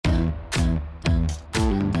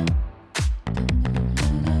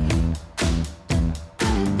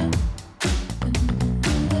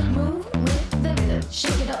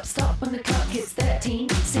team.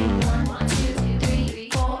 Sing 1, 2, 3,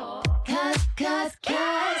 4. Cause.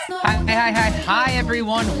 Hi,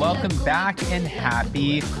 everyone. Welcome back and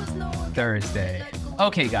happy Thursday.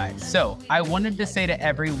 Okay, guys, so I wanted to say to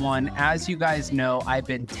everyone, as you guys know, I've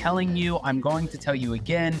been telling you, I'm going to tell you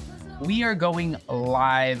again, we are going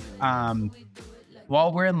live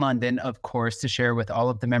while we're in London, of course, to share with all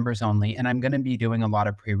of the members only, and I'm going to be doing a lot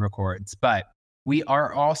of pre-records, but we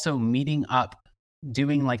are also meeting up,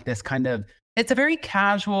 doing like this kind of, it's a very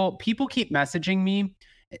casual, people keep messaging me.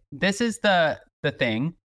 This is the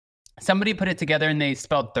thing. Somebody put it together and they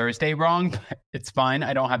spelled Thursday wrong, but it's fine.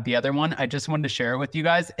 I don't have the other one. I just wanted to share it with you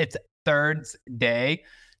guys. It's Thirds Day,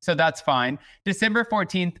 so that's fine. December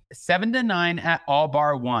 14th, 7 to 9 at All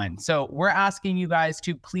Bar 1. So we're asking you guys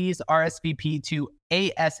to please RSVP to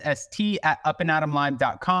ASST at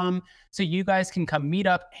upandadamlive.com so you guys can come meet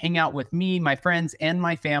up, hang out with me, my friends, and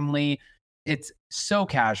my family. It's so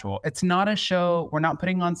casual. It's not a show. We're not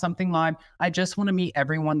putting on something live. I just want to meet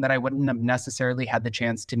everyone that I wouldn't have necessarily had the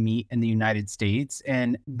chance to meet in the United States.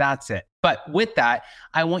 And that's it. But with that,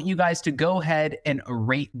 I want you guys to go ahead and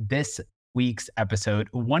rate this week's episode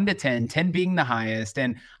 1 to 10, 10 being the highest.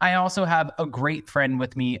 And I also have a great friend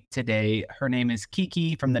with me today. Her name is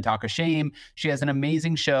Kiki from The Talk of Shame. She has an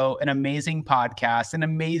amazing show, an amazing podcast, an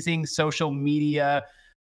amazing social media.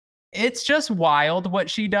 It's just wild what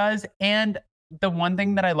she does. And the one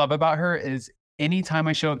thing that I love about her is anytime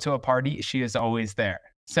I show up to a party, she is always there.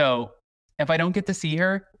 So if I don't get to see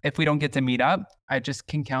her, if we don't get to meet up, I just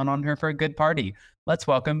can count on her for a good party. Let's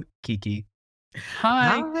welcome Kiki.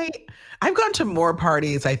 Hi. I've gone to more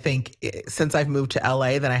parties, I think, since I've moved to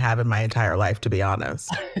LA than I have in my entire life, to be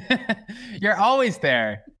honest. You're always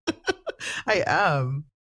there. I am.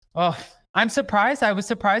 Oh, I'm surprised. I was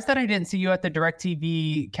surprised that I didn't see you at the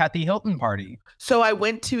DirecTV Kathy Hilton party. So I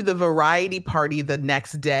went to the variety party the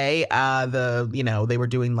next day. They were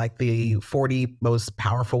doing like the 40 most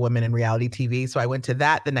powerful women in reality TV. So I went to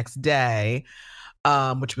that the next day,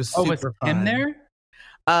 which was super was fun. Kim there?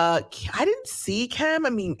 I didn't see Kim.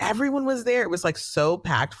 I mean, everyone was there. It was like so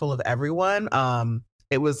packed full of everyone.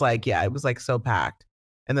 It was like so packed.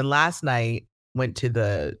 And then last night went to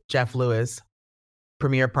the Jeff Lewis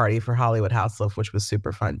premiere party for Hollywood Housewives, which was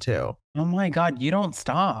super fun too. Oh my God, you don't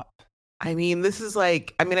stop. I mean, this is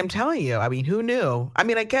like, I'm telling you, who knew?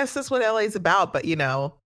 I guess that's what LA is about, but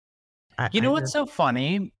what's so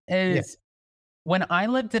funny is when I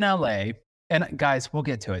lived in LA, and guys, we'll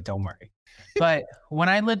get to it, don't worry. But when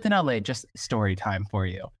I lived in LA, just story time for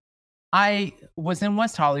you. I was in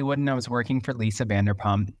West Hollywood and I was working for Lisa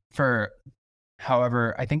Vanderpump for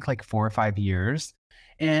however, I think like 4 or 5 years.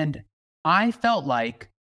 And I felt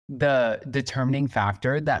like the determining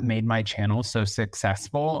factor that made my channel so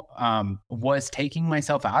successful was taking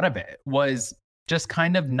myself out of it, was just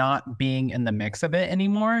kind of not being in the mix of it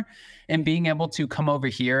anymore and being able to come over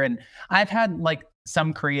here. And I've had like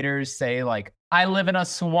some creators say like, I live in a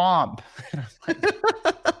swamp.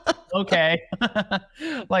 Okay.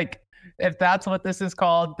 Like if that's what this is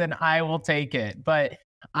called, then I will take it. But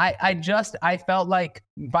I felt like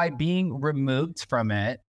by being removed from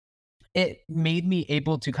it, it made me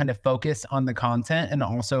able to kind of focus on the content and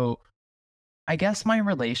also, I guess, my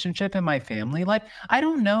relationship and my family life. I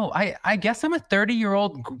don't know. I guess I'm a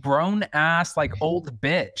 30-year-old grown ass, like old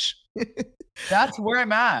bitch. That's where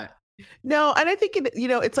I'm at. No, and I think,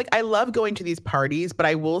 it's like, I love going to these parties, but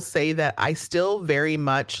I will say that I still very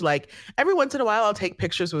much like every once in a while I'll take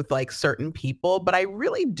pictures with like certain people, but I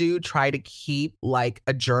really do try to keep like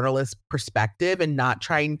a journalist perspective and not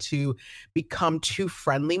trying to become too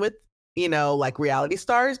friendly with, like reality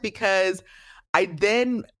stars, because I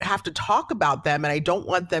then have to talk about them and I don't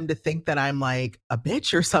want them to think that I'm like a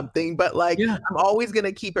bitch or something, but like, I'm always going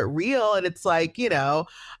to keep it real. And it's like, I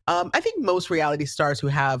think most reality stars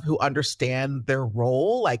who understand their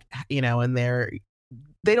role, like, and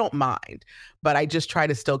they don't mind, but I just try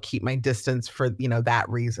to still keep my distance for, that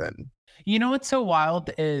reason. You know, what's so wild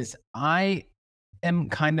is I am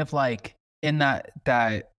kind of like in that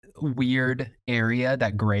weird area,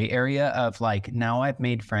 that gray area of like, now I've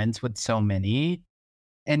made friends with so many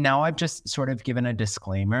and now I've just sort of given a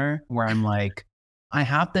disclaimer where I'm like, I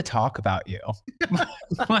have to talk about you.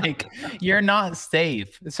 Like, you're not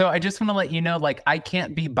safe. So I just want to let you know, like, I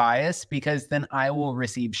can't be biased because then I will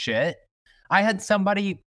receive shit. I had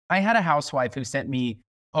a housewife who sent me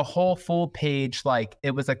a whole full page, like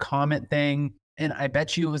it was a comment thing. And I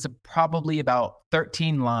bet you it was probably about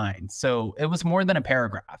 13 lines. So it was more than a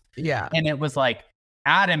paragraph. Yeah. And it was like,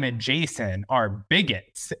 Adam and Jason are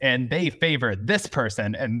bigots and they favor this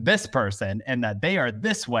person and that they are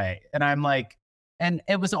this way. And I'm like, and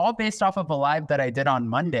it was all based off of a live that I did on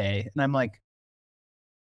Monday. And I'm like,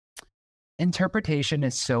 interpretation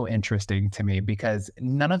is so interesting to me because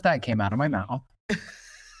none of that came out of my mouth.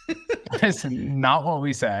 That's not what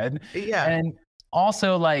we said. Yeah. And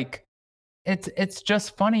also, like, it's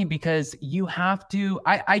just funny because you have to.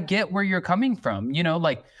 I get where you're coming from. You know,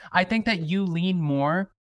 like I think that you lean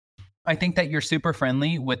more. I think that you're super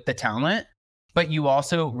friendly with the talent, but you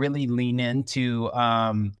also really lean into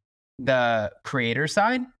the creator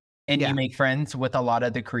side, and you Yeah. make friends with a lot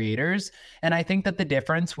of the creators. And I think that the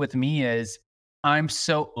difference with me is I'm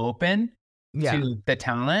so open Yeah. to the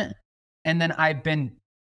talent, and then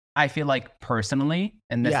I feel like personally,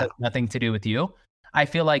 and this Yeah. has nothing to do with you, I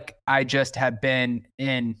feel like I just have been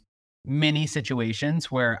in many situations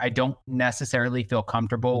where I don't necessarily feel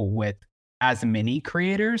comfortable with as many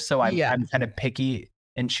creators. So Yeah. I'm kind of picky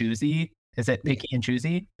and choosy. Is it picky and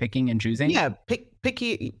choosy? Picking and choosing? Yeah.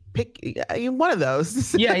 One of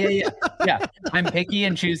those. Yeah. I'm picky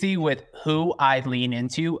and choosy with who I lean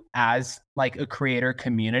into as like a creator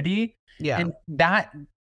community. Yeah. And that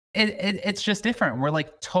it's just different. We're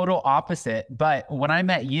like total opposite. But when I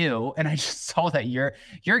met you and I just saw that your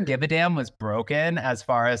give a damn was broken as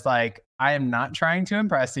far as like, I am not trying to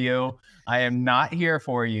impress you. I am not here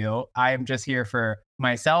for you. I am just here for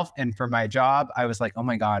myself and for my job. I was like, oh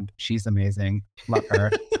my God, she's amazing. Love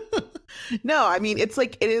her. No, I mean it's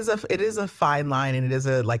like it is a fine line and it is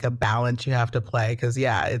a like a balance you have to play because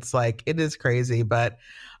yeah, it's like it is crazy, but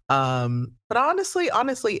honestly,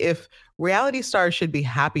 if reality stars should be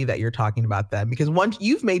happy that you're talking about them because once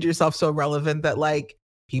you've made yourself so relevant that like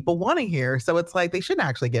people want to hear, so it's like they shouldn't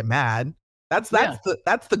actually get mad. That's Yeah.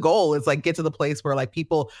 that's the goal. Is like get to the place where like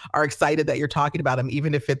people are excited that you're talking about them,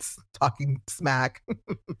 even if it's talking smack.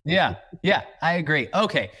 Yeah. Yeah. I agree.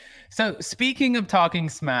 Okay. So speaking of talking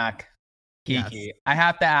smack, Yes. Kiki, I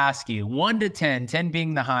have to ask you 1 to 10, 10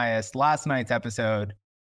 being the highest, last night's episode,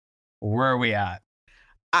 where are we at?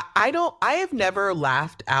 I have never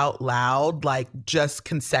laughed out loud like just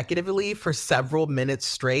consecutively for several minutes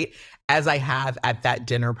straight as I have at that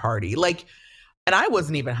dinner party. Like, and I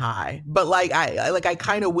wasn't even high, but like I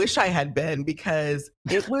kind of wish I had been because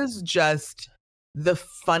it was just the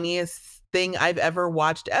funniest thing I've ever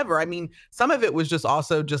watched ever. I mean, some of it was just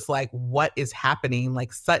also just like what is happening?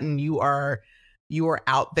 Like Sutton, you are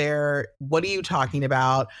out there. What are you talking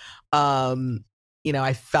about?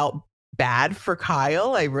 I felt bad for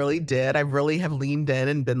Kyle. I really did. I really have leaned in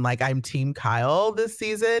and been like, I'm team Kyle this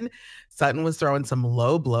season. Sutton was throwing some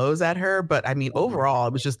low blows at her, but I mean, overall,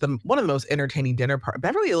 it was just one of the most entertaining dinner party.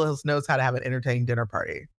 Beverly Hills knows how to have an entertaining dinner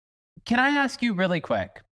party. Can I ask you really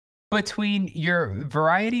quick? Between your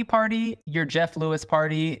variety party, your Jeff Lewis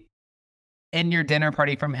party, and your dinner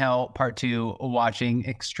party from hell, part two, watching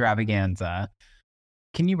extravaganza,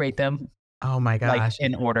 can you rate them Oh my like gosh.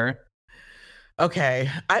 in order? Okay.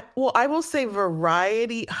 I will say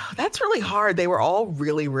variety. That's really hard. They were all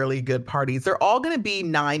really, really good parties. They're all going to be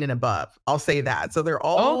 9 and above. I'll say that. So they're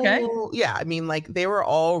Oh, okay. all, yeah, I mean, like they were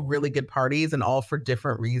all really good parties and all for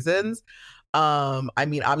different reasons. I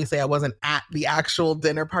mean, obviously I wasn't at the actual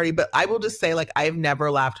dinner party, but I will just say like I've never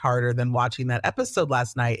laughed harder than watching that episode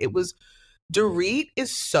last night. It was Dorit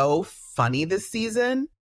is so funny this season.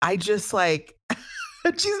 I just like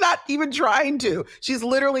she's not even trying to. She's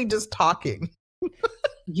literally just talking.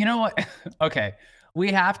 You know what? Okay.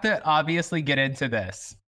 We have to obviously get into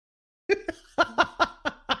this.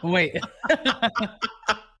 Wait.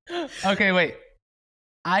 Okay, wait.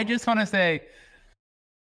 I just want to say,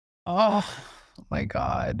 oh my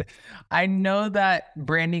God. I know that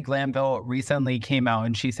Brandy Glanville recently came out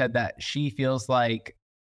and she said that she feels like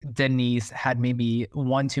Denise had maybe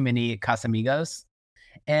one too many Casamigos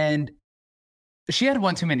and she had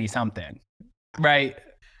one too many something, right?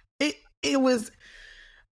 It was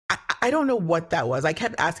I don't know what that was. I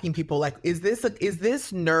kept asking people like, is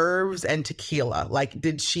this nerves and tequila? Like,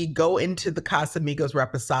 did she go into the Casamigos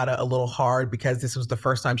reposada a little hard because this was the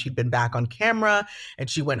first time she'd been back on camera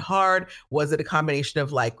and she went hard? Was it a combination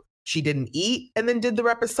of like she didn't eat and then did the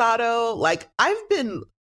reposado? Like, I've been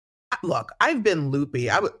loopy.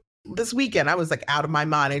 This weekend I was like out of my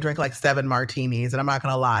mind. I drank like 7 martinis and I'm not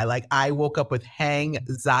gonna lie. Like I woke up with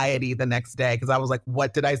anxiety the next day because I was like,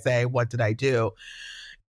 what did I say? What did I do?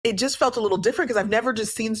 It just felt a little different because I've never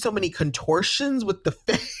just seen so many contortions with the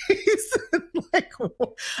face. Like,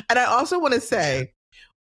 and I also want to say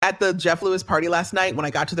at the Jeff Lewis party last night, when I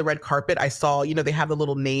got to the red carpet, I saw, they have the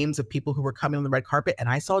little names of people who were coming on the red carpet. And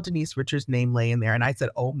I saw Denise Richards' name laying there. And I said,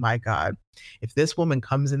 oh my God, if this woman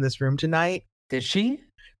comes in this room tonight, Did she?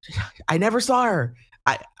 I never saw her.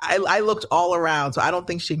 I looked all around, so I don't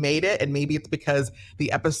think she made it. And maybe it's because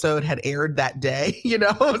the episode had aired that day,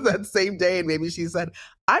 that same day. And maybe she said,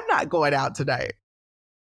 I'm not going out tonight.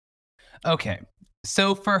 Okay.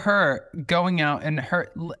 So for her going out and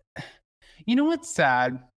you know what's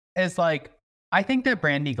sad is like, I think that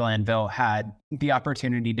Brandy Glanville had the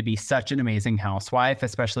opportunity to be such an amazing housewife,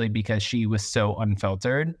 especially because she was so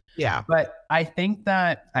unfiltered. Yeah. But I think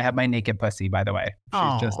that I have my naked pussy, by the way.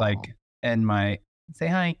 She's just Oh. like in my say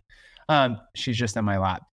hi. She's just in my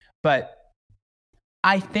lap. But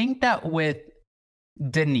I think that with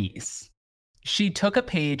Denise, she took a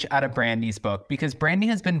page out of Brandy's book because Brandy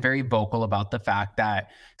has been very vocal about the fact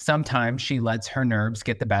that sometimes she lets her nerves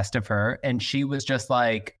get the best of her. And she was just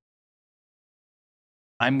like,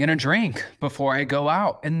 I'm going to drink before I go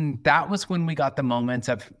out. And that was when we got the moments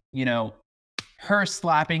of, her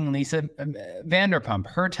slapping Lisa Vanderpump,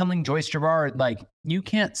 her telling Joyce Gerard, like, you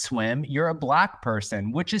can't swim. You're a black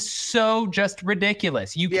person, which is so just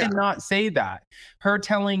ridiculous. You Yeah. cannot say that. Her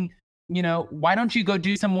telling, why don't you go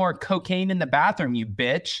do some more cocaine in the bathroom, you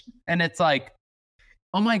bitch? And it's like,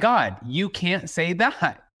 oh my God, you can't say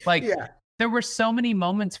that. Like, Yeah. there were so many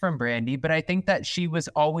moments from Brandy, but I think that she was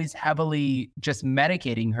always heavily just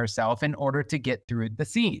medicating herself in order to get through the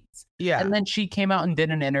scenes. Yeah. And then she came out and did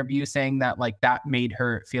an interview saying that like that made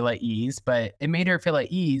her feel at ease, but it made her feel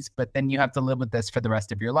at ease, but then you have to live with this for the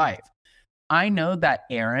rest of your life. I know that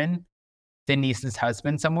Aaron, Denise's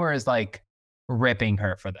husband, somewhere is like ripping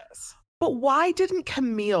her for this. But why didn't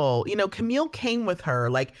Camille, Camille came with her.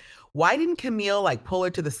 Like, why didn't Camille like pull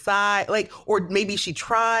her to the side? Like, or maybe she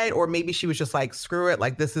tried, or maybe she was just like, screw it.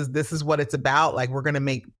 Like, this is what it's about. Like, we're gonna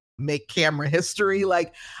make camera history.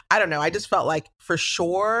 Like, I don't know. I just felt like for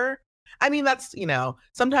sure. I mean, that's,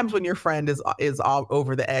 sometimes when your friend is all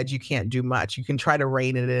over the edge, you can't do much. You can try to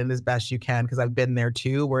rein it in as best you can. Cause I've been there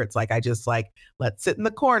too, where it's like, I just like, let's sit in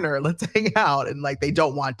the corner, let's hang out. And like, they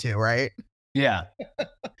don't want to, right? Yeah.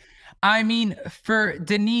 I mean, for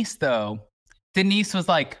Denise, though, Denise was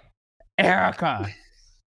like, Erica.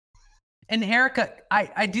 And Erica,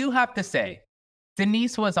 I do have to say,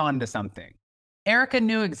 Denise was onto something. Erica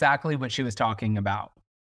knew exactly what she was talking about.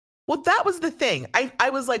 Well, that was the thing. I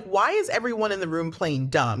was like, why is everyone in the room playing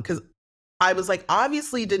dumb? Because I was like,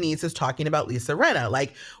 obviously Denise is talking about Lisa Rinna.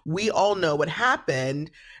 Like, we all know what happened.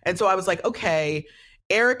 And so I was like, okay,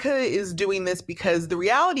 Erica is doing this because the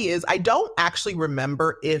reality is I don't actually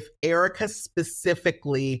remember if Erica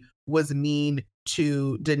specifically was mean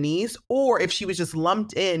to Denise or if she was just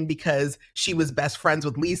lumped in because she was best friends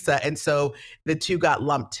with Lisa. And so the two got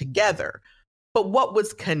lumped together. But what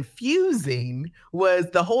was confusing was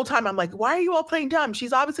the whole time I'm like, why are you all playing dumb?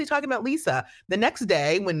 She's obviously talking about Lisa. The next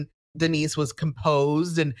day when Denise was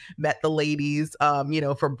composed and met the ladies,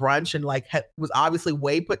 for brunch and like was obviously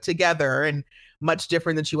way put together and much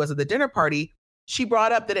different than she was at the dinner party. She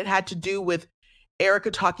brought up that it had to do with Erica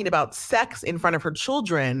talking about sex in front of her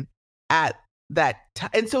children at that time.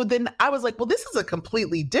 And so then I was like, well, this is a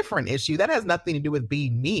completely different issue. That has nothing to do with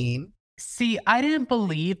being mean. See, I didn't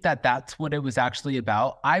believe that that's what it was actually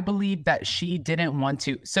about. I believe that she didn't want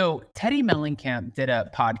to. So Teddy Mellencamp did a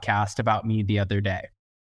podcast about me the other day.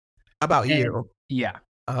 About you. Yeah.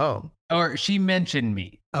 Oh. Or she mentioned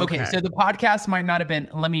me. Okay. Okay. So the podcast might not have been,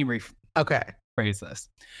 let me Okay. rephrase this.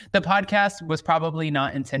 The podcast was probably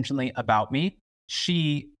not intentionally about me.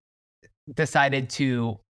 She decided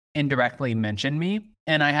to indirectly mention me.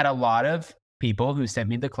 And I had a lot of people who sent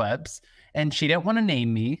me the clips and she didn't want to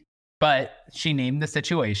name me, but she named the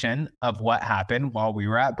situation of what happened while we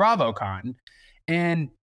were at BravoCon. And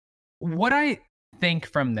what I think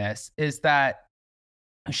from this is that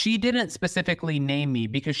she didn't specifically name me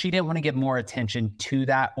because she didn't want to give more attention to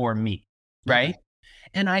that or me, right? Okay.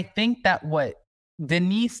 And I think that what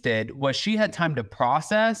Denise did was she had time to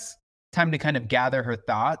process, time to kind of gather her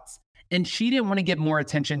thoughts, and she didn't want to give more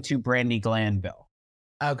attention to Brandy Glanville.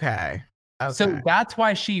 Okay. So that's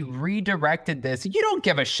why she redirected this. You don't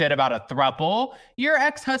give a shit about a throuple. Your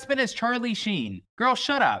ex-husband is Charlie Sheen. Girl,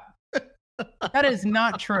 shut up. That is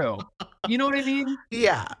not true. You know what I mean?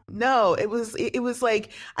 Yeah. No, it was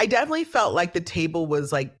like I definitely felt like the table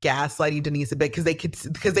was like gaslighting Denise a bit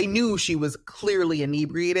because they knew she was clearly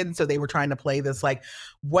inebriated. So they were trying to play this like,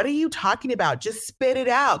 what are you talking about? Just spit it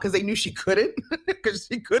out. Because they knew she couldn't, because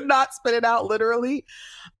she could not spit it out literally.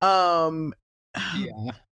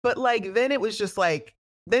 Yeah. But like then it was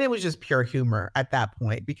just pure humor at that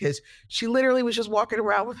point because she literally was just walking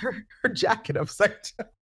around with her jacket upside down.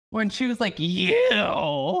 When she was like, you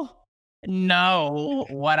know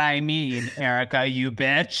what I mean, Erica, you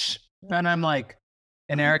bitch. And I'm like,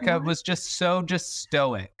 and Erica was just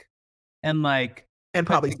stoic and like, And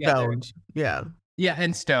put probably together. stoned. Yeah. Yeah,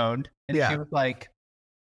 and stoned. And Yeah. she was like,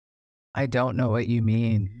 I don't know what you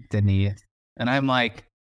mean, Denise. And I'm like,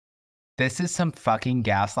 this is some fucking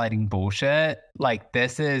gaslighting bullshit. Like,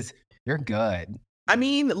 you're You're good. I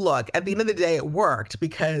mean, look, at the end of the day, it worked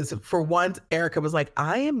because for once, Erica was like,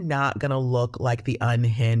 I am not going to look like the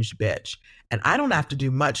unhinged bitch. And I don't have to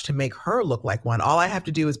do much to make her look like one. All I have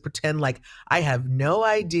to do is pretend like I have no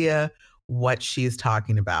idea what she's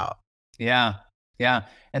talking about. Yeah. Yeah.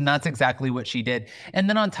 And that's exactly what she did. And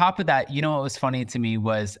then on top of that, you know what was funny to me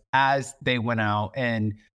was as they went out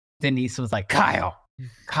and Denise was like, Kyle,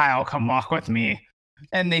 come walk with me.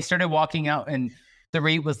 And they started walking out and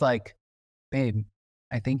Dorit was like, babe,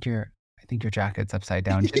 I think your jacket's upside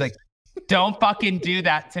down. She's like, don't fucking do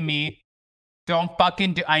that to me. Don't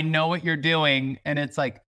fucking do, I know what you're doing. And it's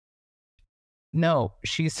like, no,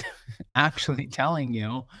 she's actually telling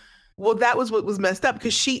you. Well, that was what was messed up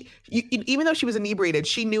because even though she was inebriated,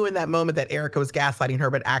 she knew in that moment that Erica was gaslighting her,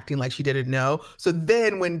 but acting like she didn't know. So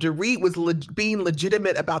then when Dorit was being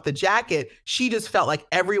legitimate about the jacket, she just felt like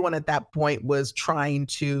everyone at that point was trying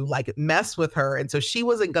to like mess with her. And so she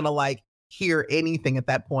wasn't going to like hear anything at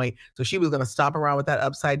that point. So she was going to stomp around with that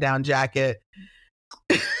upside down jacket.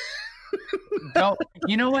 Don't,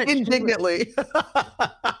 you know what? Indignantly.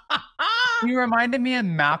 You reminded me of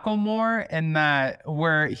Macklemore in that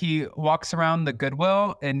where he walks around the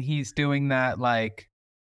Goodwill and he's doing that like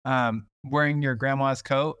wearing your grandma's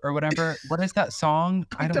coat or whatever. What is that song?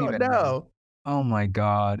 I don't even know. Oh my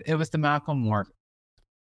God. It was the Macklemore.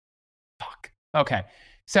 Fuck. Okay.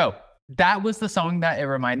 So that was the song that it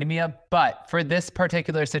reminded me of. But for this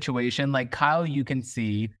particular situation, like Kyle, you can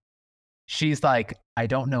see she's like, I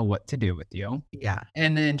don't know what to do with you. Yeah.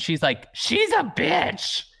 And then she's like, she's a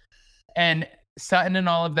bitch. And Sutton and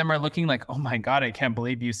all of them are looking like, oh my God, I can't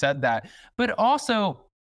believe you said that. But also,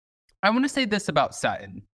 I want to say this about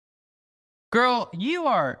Sutton. Girl, you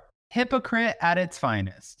are hypocrite at its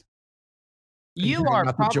finest. You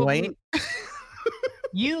are probably,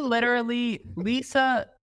 you literally, Lisa,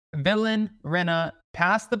 villain, Rinna,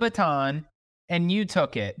 passed the baton and you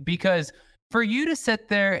took it. Because for you to sit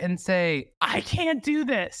there and say, I can't do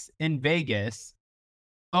this in Vegas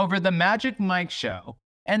over the Magic Mike show,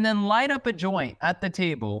 and then light up a joint at the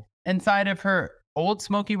table inside of her old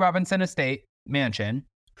Smokey Robinson estate mansion,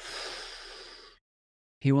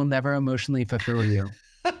 he will never emotionally fulfill you.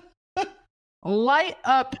 Light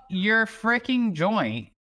up your freaking joint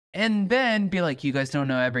and then be like, you guys don't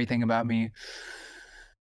know everything about me.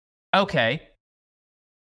 Okay.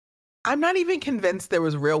 I'm not even convinced there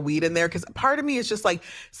was real weed in there because part of me is just like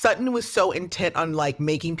Sutton was so intent on like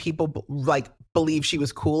making people like believe she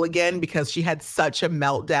was cool again because she had such a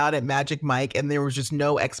meltdown at Magic Mike and there was just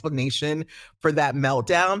no explanation for that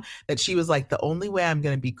meltdown that she was like, the only way I'm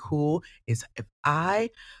going to be cool is if I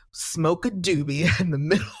smoke a doobie in the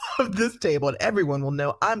middle of this table and everyone will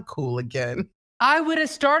know I'm cool again. I would have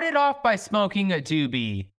started off by smoking a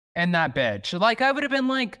doobie. And that bitch, like I would have been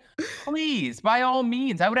like, please, by all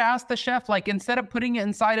means, I would have asked the chef, like, instead of putting it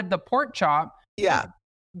inside of the pork chop, yeah,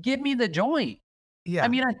 give me the joint. Yeah. I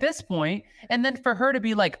mean, at this point, and then for her to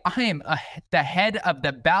be like, I am the head of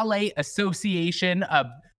the Ballet Association of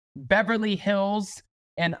Beverly Hills,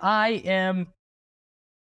 and I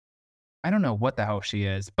don't know what the hell she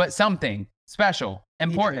is, but something special,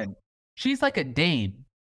 important. Yeah. She's like a dame,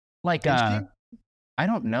 like I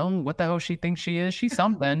don't know what the hell she thinks she is. She's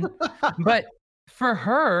something. But for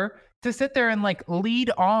her to sit there and like lead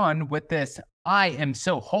on with this, I am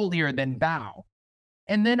so holier than thou.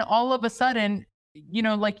 And then all of a sudden, you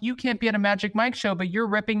know, like you can't be at a Magic Mike show, but you're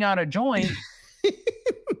ripping out a joint.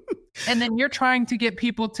 And then you're trying to get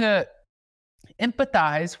people to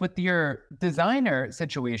empathize with your designer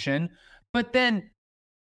situation. But then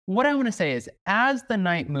what I want to say is as the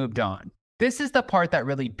night moved on, this is the part that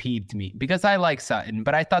really peeved me because I like Sutton,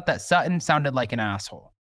 but I thought that Sutton sounded like an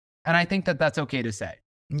asshole. And I think that that's okay to say.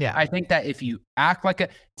 Yeah. I think that if you act like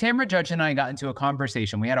Tamra Judge and I got into a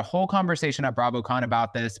conversation. We had a whole conversation at BravoCon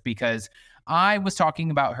about this because I was talking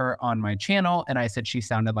about her on my channel and I said she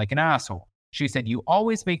sounded like an asshole. She said, you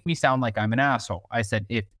always make me sound like I'm an asshole. I said,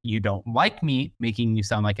 if you don't like me making you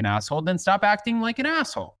sound like an asshole, then stop acting like an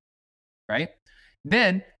asshole. Right?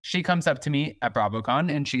 Then she comes up to me at BravoCon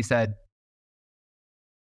and she said,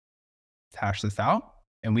 hash this out.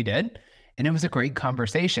 And we did. And it was a great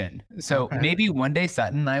conversation. So maybe one day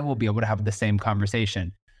Sutton and I will be able to have the same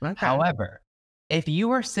conversation. Okay. However, if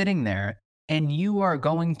you are sitting there and you are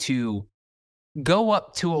going to go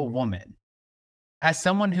up to a woman as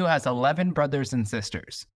someone who has 11 brothers and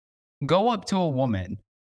sisters, go up to a woman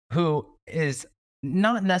who is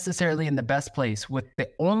not necessarily in the best place with the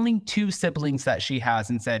only 2 siblings that she has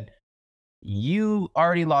and said, you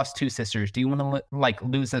already lost 2 sisters. Do you want to like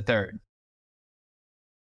lose a third?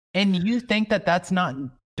 And you think that that's not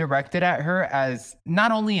directed at her as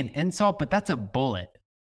not only an insult, but that's a bullet.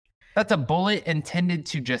 That's a bullet intended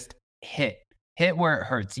to just hit where it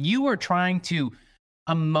hurts. You are trying to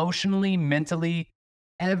emotionally, mentally,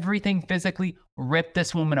 everything physically rip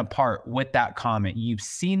this woman apart with that comment. You've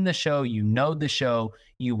seen the show, you know the show,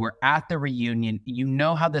 you were at the reunion, you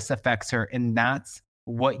know how this affects her, and that's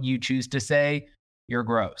what you choose to say. You're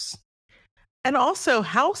gross. And also,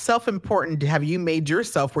 how self-important have you made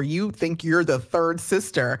yourself where you think you're the third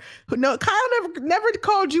sister? Who no, Kyle never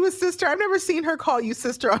called you a sister. I've never seen her call you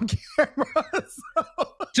sister on camera. So.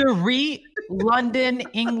 Dorit, London,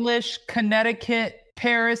 English, Connecticut,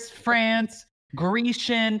 Paris, France,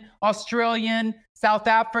 Grecian, Australian, South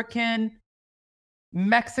African,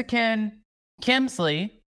 Mexican,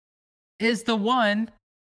 Kimsley is the one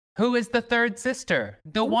who is the third sister.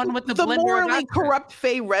 The one with the blender of morally accent. corrupt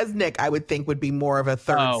Faye Resnick, I would think, would be more of a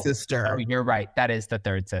third sister. Oh, you're right. That is the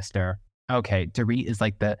third sister. Okay, Dorit's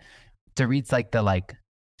like the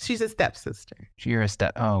She's a stepsister. you're a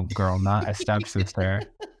step. Oh, girl, not a stepsister.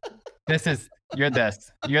 You're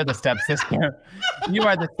the stepsister. You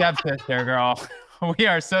are the stepsister, girl. We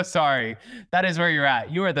are so sorry. That is where you're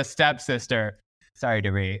at. You are the stepsister. Sorry,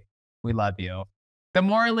 Dorit. We love you. The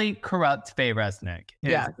morally corrupt Faye Resnick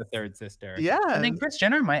is the third sister. Yeah. And then Kris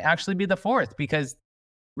Jenner might actually be the fourth because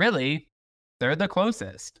really, they're the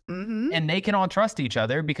closest. Mm-hmm. And they can all trust each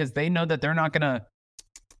other because they know that they're not going to.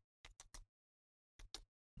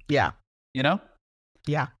 Yeah. You know?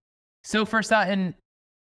 Yeah. So for Sutton,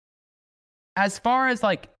 as far as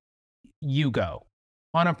like you go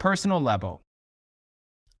on a personal level,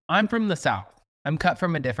 I'm from the South. I'm cut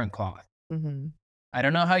from a different cloth. Mm-hmm. I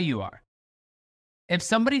don't know how you are. If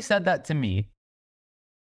somebody said that to me,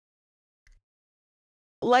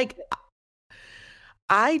 like,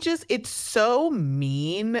 it's so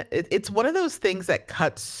mean. It's one of those things that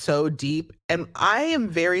cuts so deep. And I am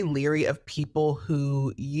very leery of people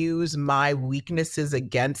who use my weaknesses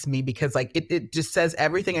against me because like it just says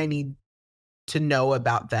everything I need to know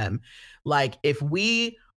about them. Like if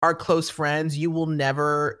we are close friends, you will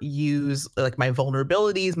never use like my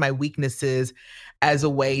vulnerabilities, my weaknesses as a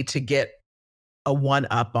way to get a one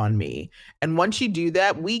up on me. And once you do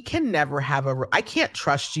that, we can never have I can't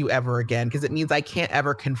trust you ever again because it means I can't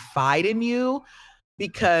ever confide in you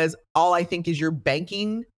because all I think is you're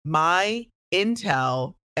banking my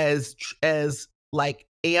intel as like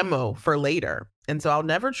ammo for later. And so I'll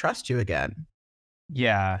never trust you again.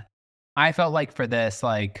 yeah, I felt like for this,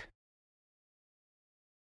 like,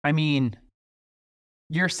 I mean,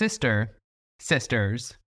 your sisters,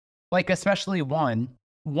 like especially one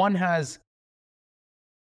has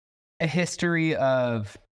a history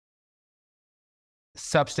of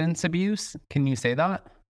substance abuse. Can you say that?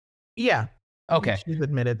 Yeah. Okay. She's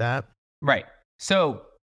admitted that. Right. So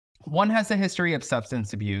one has a history of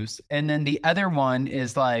substance abuse, and then the other one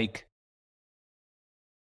is like,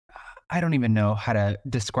 I don't even know how to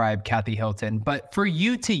describe Kathy Hilton, but for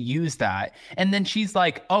you to use that, and then she's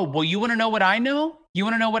like, oh, well, you want to know what I know? You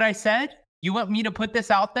want to know what I said? You want me to put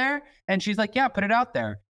this out there? And she's like, yeah, put it out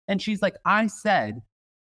there. And she's like, I said,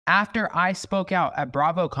 after I spoke out at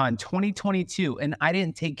BravoCon 2022 and I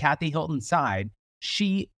didn't take Kathy Hilton's side,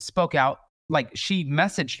 she spoke out, like she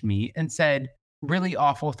messaged me and said really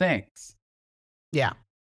awful things. Yeah.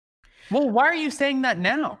 Well, why are you saying that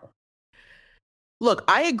now? Look,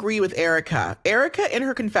 I agree with Erica. Erica in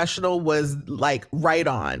her confessional was like right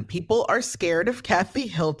on. People are scared of Kathy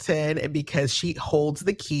Hilton because she holds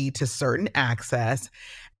the key to certain access.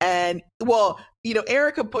 And well,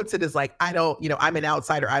 Erica puts it as like, I'm an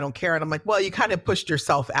outsider. I don't care. And I'm like, well, you kind of pushed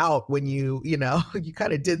yourself out when you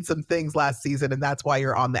kind of did some things last season and that's why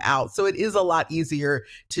you're on the out. So it is a lot easier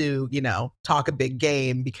to, talk a big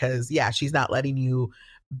game because yeah, she's not letting you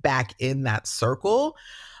back in that circle.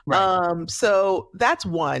 Right. So that's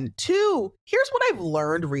one. Two, here's what I've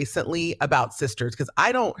learned recently about sisters, because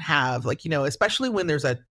I don't have especially when there's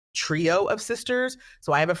a trio of sisters.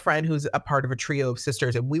 So I have a friend who's a part of a trio of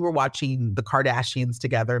sisters, and we were watching the Kardashians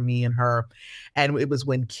together, me and her. And it was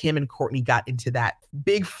when Kim and Kourtney got into that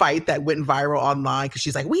big fight that went viral online because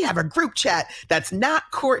she's like, we have a group chat that's not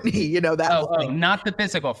Kourtney, Not the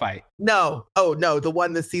physical fight. No. Oh, no. The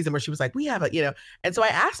one this season where she was like, we have and so I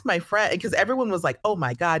asked my friend, because everyone was like, oh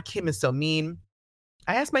my God, Kim is so mean.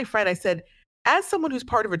 I asked my friend, I said, as someone who's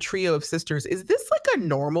part of a trio of sisters, is this like a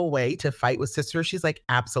normal way to fight with sisters? She's like,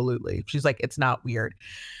 absolutely. She's like, it's not weird.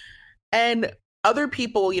 And other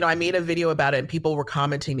people, I made a video about it and people were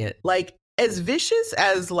commenting it. Like, as vicious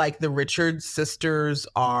as like the Richards sisters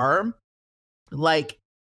are, like,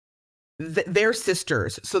 they're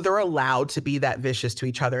sisters, so they're allowed to be that vicious to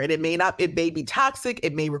each other. And it may be toxic,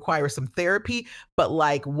 it may require some therapy, but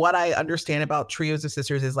like what I understand about trios of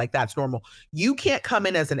sisters is like that's normal. You can't come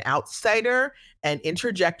in as an outsider and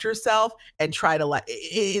interject yourself and try to like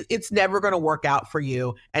it's never going to work out for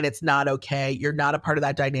you, and it's not okay. You're not a part of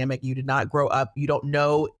that dynamic. You did not grow up. You don't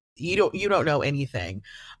know. You don't know anything.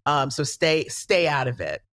 So stay out of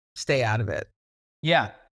it. Stay out of it.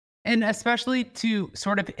 Yeah. And especially to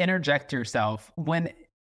sort of interject yourself when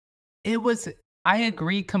I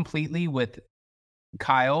agree completely with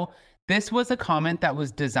Kyle. This was a comment that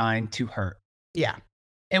was designed to hurt. Yeah.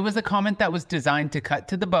 It was a comment that was designed to cut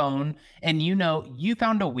to the bone. And you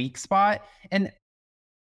found a weak spot. And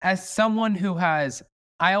as someone who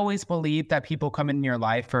I always believe that people come in your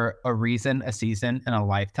life for a reason, a season, and a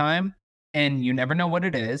lifetime. And you never know what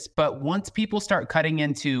it is. But once people start cutting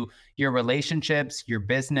into your relationships, your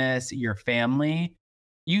business, your family,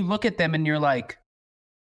 you look at them and you're like,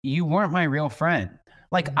 you weren't my real friend.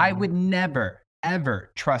 Like, I would never,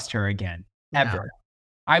 ever trust her again. Ever. No.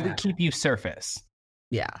 I would keep you surface.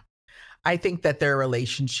 Yeah. I think that their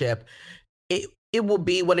relationship, it will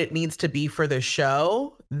be what it needs to be for the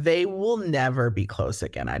show. They will never be close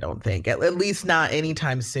again, I don't think. At least not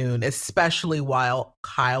anytime soon, especially while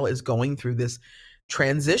Kyle is going through this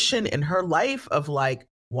transition in her life of like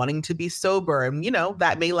wanting to be sober. And,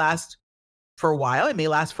 that may last for a while. It may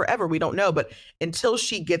last forever. We don't know. But until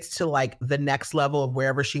she gets to like the next level of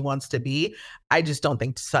wherever she wants to be, I just don't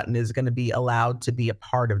think Sutton is going to be allowed to be a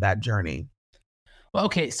part of that journey. Well,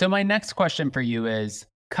 okay. So my next question for you is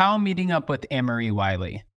Kyle meeting up with Anne-Marie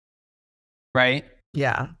Wiley, right?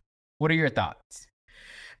 Yeah. What are your thoughts?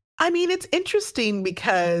 I mean, it's interesting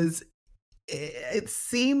because it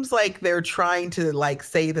seems like they're trying to like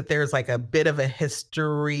say that there's like a bit of a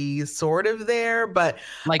history sort of there, but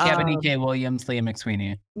like Ebony K. Williams, Leah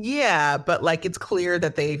McSweeney. Yeah, but like it's clear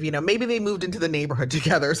that they've, maybe they moved into the neighborhood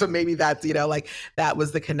together. So maybe that's, like that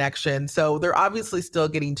was the connection. So they're obviously still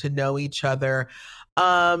getting to know each other.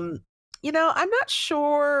 I'm not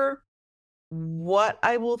sure what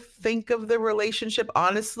I will think of the relationship.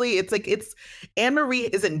 Honestly, it's like Anne-Marie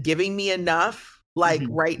isn't giving me enough like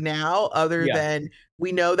right now, other than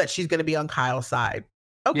we know that she's going to be on Kyle's side.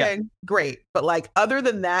 Okay, great. But like other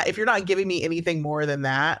than that, if you're not giving me anything more than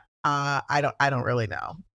that, I don't really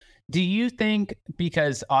know. Do you think,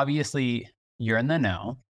 because obviously you're in the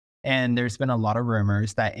know, and there's been a lot of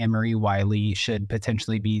rumors that Anne-Marie Wiley should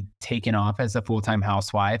potentially be taken off as a full-time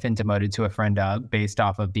housewife and demoted to a friend of based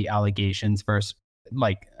off of the allegations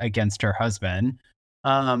against her husband.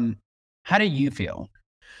 How do you feel?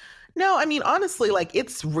 No, I mean, honestly, like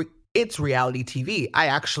it's reality TV. I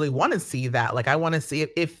actually want to see that. Like, I want to see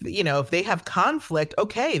if they have conflict,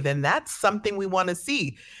 okay, then that's something we want to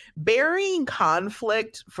see. Burying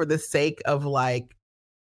conflict for the sake of like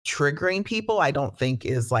triggering people, I don't think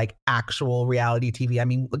is like actual reality TV. I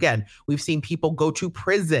mean, again, we've seen people go to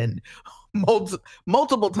prison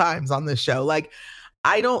multiple times on this show. Like,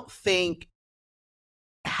 I don't think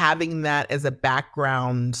having that as a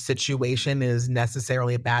background situation is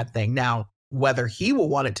necessarily a bad thing. Now, whether he will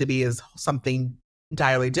want it to be is something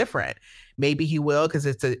entirely different. Maybe he will,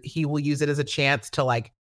 because he will use it as a chance to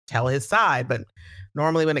like tell his side. But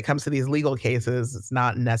normally when it comes to these legal cases, it's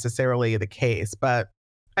not necessarily the case. But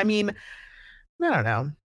I mean, I don't know.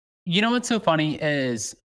 You know what's so funny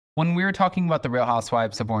is when we were talking about the Real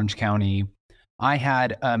Housewives of Orange County, I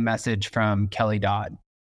had a message from Kelly Dodd,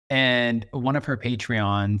 and one of her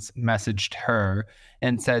Patreons messaged her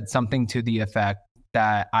and said something to the effect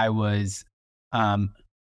that I was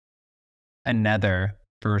another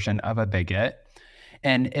version of a bigot.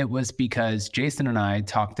 And it was because Jason and I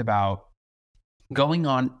talked about going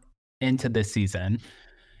on into this season.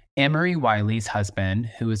 Anne-Marie Wiley's husband,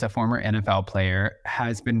 who is a former NFL player,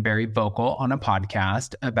 has been very vocal on a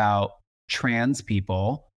podcast about trans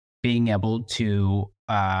people being able to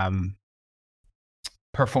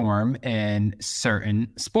perform in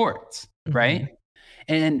certain sports, right?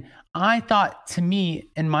 And I thought, to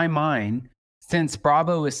me, in my mind, since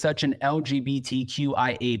Bravo is such an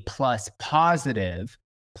LGBTQIA plus positive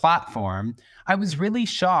platform, I was really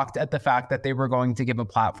shocked at the fact that they were going to give a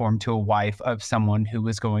platform to a wife of someone who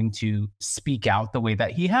was going to speak out the way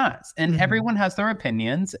that he has. And everyone has their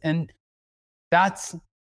opinions, and that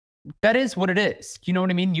is what it is. You know what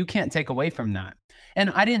I mean? You can't take away from that.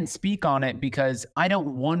 And I didn't speak on it because I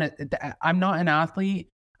don't want to. I'm not an athlete.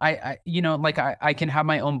 I can have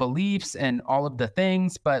my own beliefs and all of the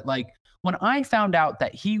things, but like when I found out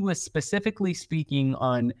that he was specifically speaking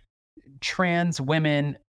on trans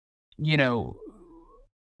women,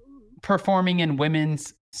 performing in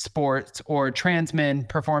women's sports or trans men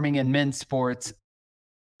performing in men's sports,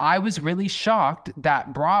 I was really shocked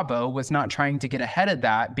that Bravo was not trying to get ahead of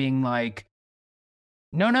that, being like,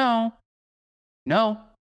 no, no, no,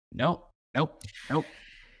 no, nope, nope.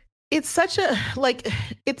 It's such a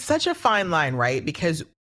it's such a fine line, right? Because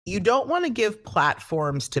you don't want to give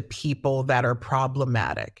platforms to people that are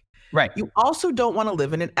problematic. Right. You also don't want to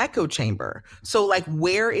live in an echo chamber. So like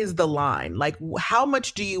where is the line? Like how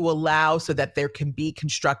much do you allow so that there can be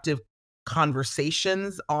constructive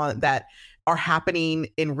conversations on that are happening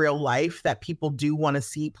in real life that people do want to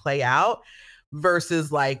see play out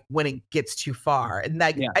versus like when it gets too far. And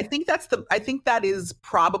like Yeah. I think that is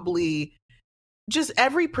probably just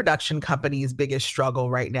every production company's biggest struggle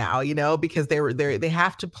right now, you know, because they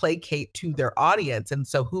have to placate to their audience. And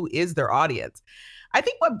so who is their audience? I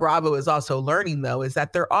think what Bravo is also learning though is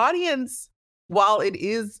that their audience, while it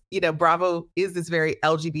is, you know, Bravo is this very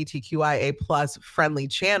LGBTQIA plus friendly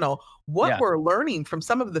channel, what Yeah. we're learning from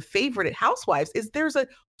some of the favorite housewives is there's a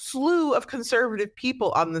slew of conservative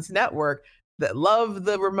people on this network that love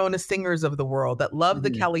the Ramona Singers of the world, that love the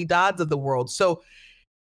Mhm. Kelly Dodds of the world. So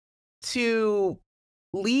to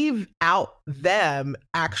leave out them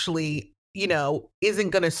actually, you know, isn't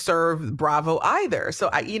going to serve Bravo either. So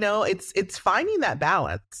I, you know, it's finding that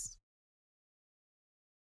balance.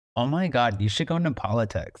 Oh my God, you should go into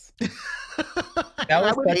politics. That And I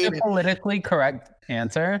was would such hate a it. politically correct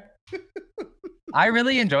answer. I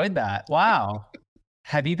really enjoyed that. Wow.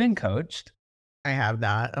 Have you been coached? I have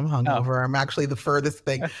not. I'm Oh. hungover. I'm actually the furthest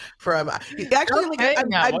thing from actually like saying that. I'm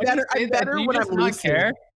Why do you better. say I'm that? better Do you when I'm just not lucid.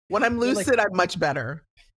 care? When I'm You're like- lucid, I'm much better.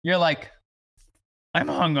 You're like, I'm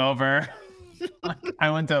hungover. I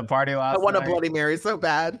went to a party I last want a night. Bloody Mary so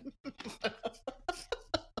bad.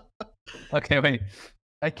 Okay, wait.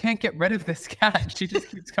 I can't get rid of this cat. She just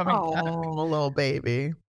keeps coming back. Oh, little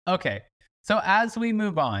baby. Okay. So as we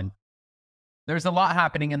move on, there's a lot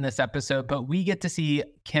happening in this episode, but we get to see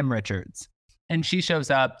Kim Richards. And she shows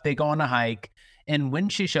up, they go on a hike. And when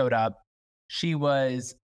she showed up, she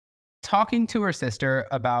was talking to her sister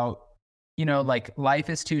about, you know, like life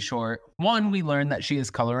is too short. One, we learned that she is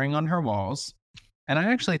coloring on her walls. And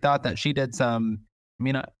I actually thought that she did some, I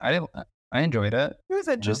mean, I enjoyed it. It was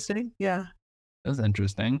interesting. Yeah. It was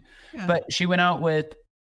interesting. Yeah. But she went out with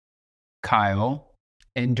Kyle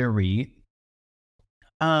and Dorit.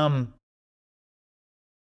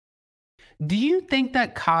 Do you think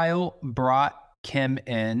that Kyle brought Kim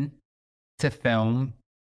in to film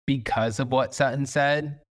because of what Sutton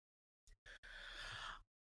said?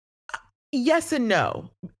 Yes and no.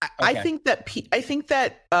 I Okay. think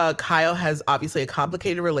that Kyle has obviously a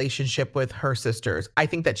complicated relationship with her sisters. I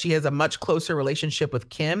think that she has a much closer relationship with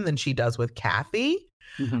Kim than she does with Kathy.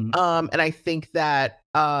 Mhm. And I think that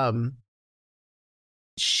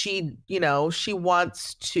she, you know, she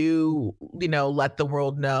wants to, you know, let the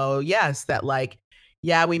world know, yes, that like,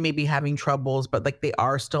 yeah, we may be having troubles, but like they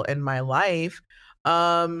are still in my life.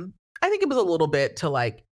 I think it was a little bit to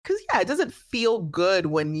like, because yeah, it doesn't feel good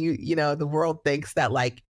when you know, the world thinks that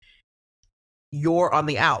like you're on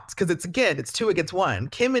the outs because it's two against one.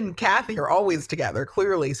 Kim and Kathy are always together,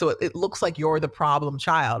 clearly. So it looks like you're the problem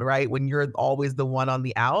child, right? When you're always the one on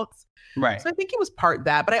the outs. Right. So I think it was part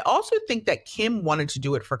that, but I also think that Kim wanted to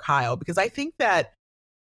do it for Kyle because I think that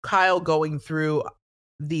Kyle going through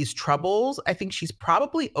these troubles, I think she's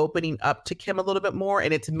probably opening up to Kim a little bit more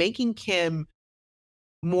and it's making Kim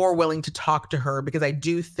more willing to talk to her because I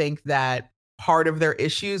do think that part of their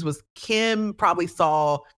issues was Kim probably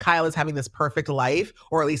saw Kyle as having this perfect life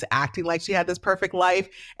or at least acting like she had this perfect life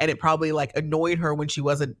and it probably like annoyed her when she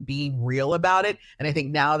wasn't being real about it. And I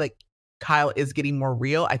think now that Kyle is getting more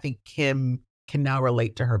real, I think Kim can now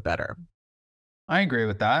relate to her better. I agree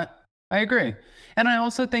with that. I agree. And I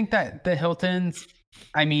also think that the Hiltons,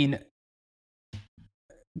 I mean,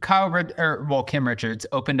 Kim Richards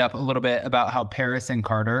opened up a little bit about how Paris and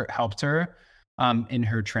Carter helped her in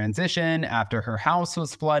her transition after her house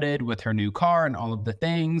was flooded with her new car and all of the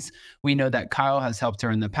things. We know that Kyle has helped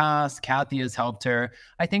her in the past. Kathy has helped her.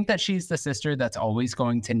 I think that she's the sister that's always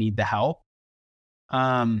going to need the help.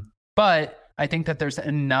 But I think that there's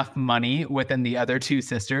enough money within the other two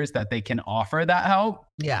sisters that they can offer that help.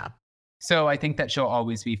 Yeah. So I think that she'll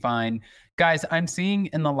always be fine. Guys, I'm seeing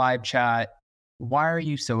in the live chat, why are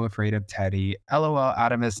you so afraid of Teddy? LOL,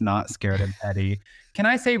 Adam is not scared of Teddy. Can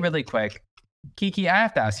I say really quick, Kiki, I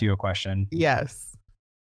have to ask you a question. Yes.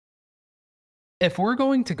 If we're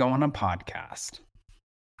going to go on a podcast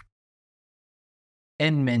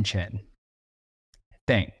and mention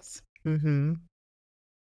things Mm-hmm.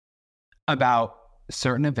 about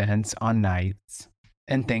certain events on nights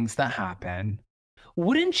and things that happen,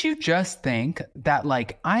 wouldn't you just think that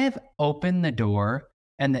like I have opened the door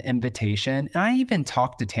and the invitation, and I even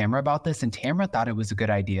talked to Tamara about this, and Tamara thought it was a good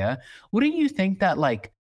idea. Wouldn't you think that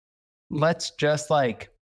like let's just like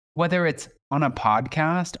whether it's on a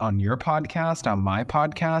podcast, on your podcast, on my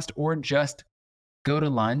podcast, or just go to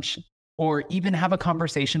lunch or even have a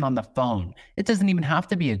conversation on the phone. It doesn't even have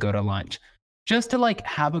to be a go to lunch. Just to like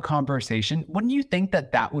have a conversation. Wouldn't you think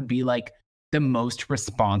that that would be like the most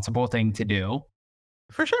responsible thing to do?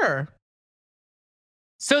 For sure.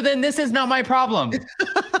 So then this is not my problem.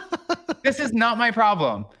 This is not my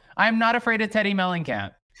problem. I'm not afraid of Teddy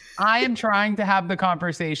Mellencamp. I am trying to have the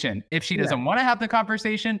conversation. If she doesn't want to have the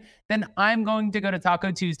conversation, then I'm going to go to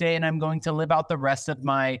Taco Tuesday and I'm going to live out the rest of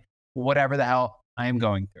my whatever the hell I am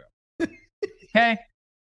going through. Okay?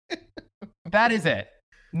 That is it.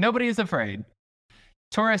 Nobody is afraid.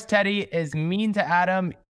 Taurus Teddy is mean to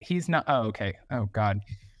Adam. He's not. Oh, okay. Oh, God.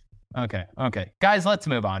 Okay. Guys, let's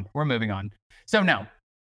move on. We're moving on. So now,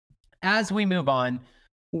 as we move on,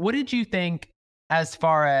 what did you think as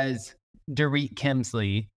far as Dorit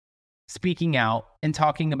Kemsley speaking out and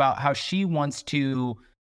talking about how she wants to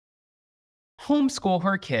homeschool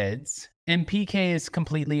her kids? And PK is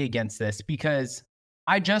completely against this because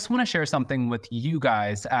I just want to share something with you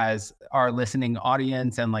guys as our listening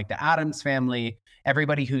audience and like the Addams family,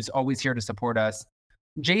 everybody who's always here to support us.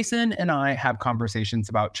 Jason and I have conversations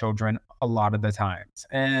about children a lot of the times,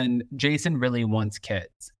 and Jason really wants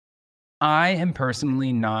kids. I am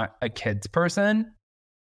personally not a kids person.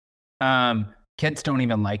 Kids don't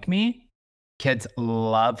even like me. Kids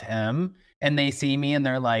love him, and they see me and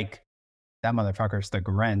they're like, that motherfucker's the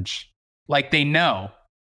Grinch. Like they know.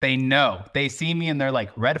 They see me and they're like,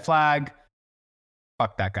 red flag,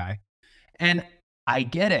 fuck that guy. And I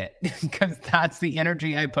get it because that's the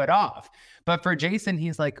energy I put off. But for Jason,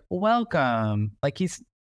 he's like, welcome. Like he's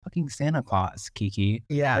fucking Santa Claus, Kiki.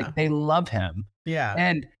 Yeah. Like they love him. Yeah.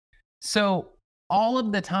 And so all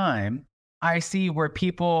of the time, I see where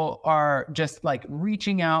people are just like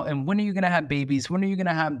reaching out and when are you going to have babies? When are you going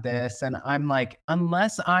to have this? And I'm like,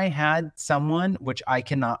 unless I had someone, which I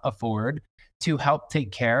cannot afford, to help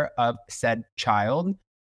take care of said child,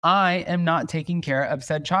 I am not taking care of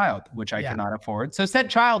said child, which I cannot afford. So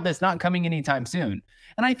said child is not coming anytime soon.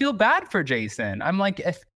 And I feel bad for Jason. I'm like,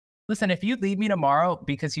 if you leave me tomorrow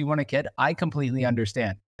because you want a kid, I completely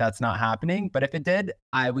understand. That's not happening. But if it did,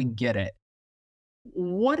 I would get it.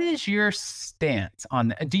 What is your stance on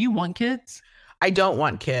that? Do you want kids? I don't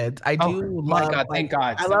want kids. I do love, my God, thank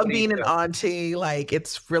God. I love being an auntie. Like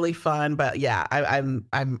it's really fun, but yeah, I'm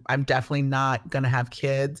definitely not gonna have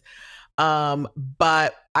kids.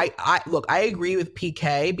 But I look, I agree with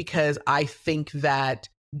PK because I think that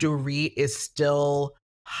Dorit is still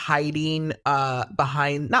hiding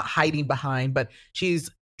not hiding behind, but she's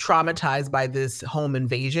traumatized by this home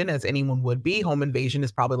invasion, as anyone would be. Home invasion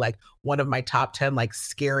is probably like one of my top 10 like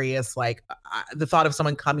scariest, like the thought of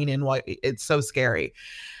someone coming in, it's so scary.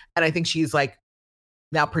 And I think she's like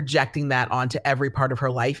now projecting that onto every part of her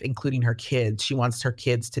life, including her kids. She wants her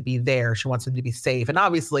kids to be there. She wants them to be safe. And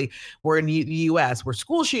obviously we're in the US where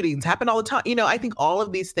school shootings happen all the time. You know, I think all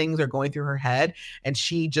of these things are going through her head and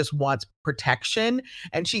she just wants protection.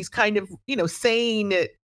 And she's kind of, saying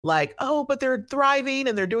it like, oh, but they're thriving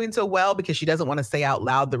and they're doing so well, because she doesn't want to say out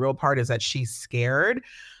loud the real part is that she's scared.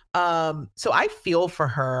 So I feel for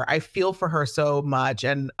her. I feel for her so much.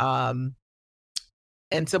 And so,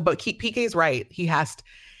 but PK's right. He has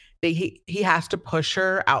to push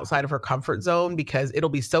her outside of her comfort zone because it'll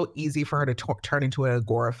be so easy for her to turn into an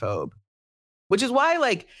agoraphobe, which is why,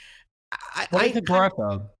 like, what is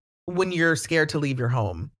agoraphobe? When you're scared to leave your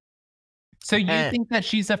home. So you think that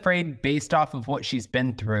she's afraid based off of what she's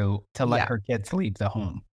been through to let her kids leave the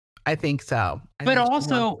home? I think so. But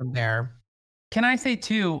also, from there, can I say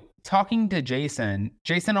too, talking to Jason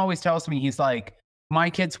always tells me, he's like, my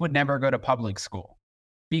kids would never go to public school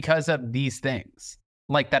because of these things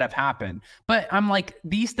like that have happened. But I'm like,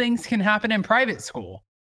 these things can happen in private school.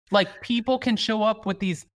 Like people can show up with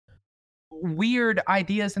these weird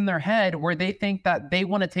ideas in their head where they think that they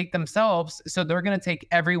want to take themselves, so they're going to take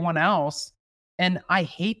everyone else. And I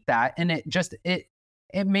hate that. And it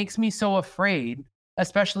makes me so afraid,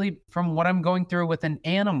 especially from what I'm going through with an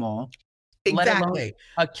animal, let alone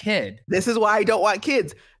a kid. This is why I don't want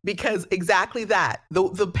kids, because exactly that.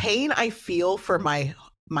 The pain I feel for my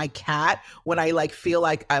cat when I like feel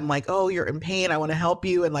like I'm like, oh, you're in pain, I want to help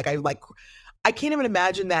you, and I can't even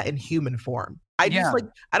imagine that in human form. I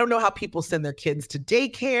don't know how people send their kids to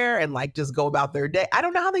daycare and like just go about their day. I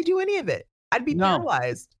don't know how they do any of it. I'd be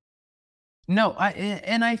paralyzed. No,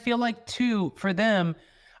 I feel like too, for them,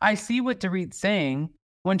 I see what Dorit's saying,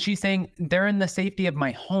 when she's saying they're in the safety of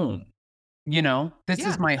my home. You know, this Yeah.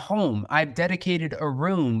 is my home. I've dedicated a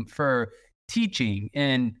room for teaching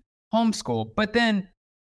and homeschool. But then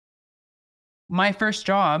my first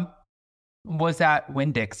job was at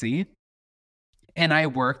Winn-Dixie, and I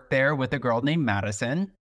worked there with a girl named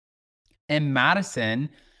Madison. And Madison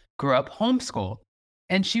grew up homeschooled,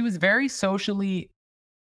 and she was very socially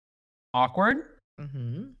awkward.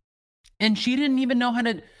 Mhm. And she didn't even know how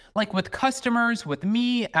to, like, with customers, with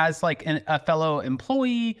me as like a fellow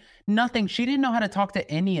employee, nothing. She didn't know how to talk to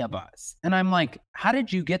any of us. And I'm like, how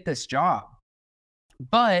did you get this job?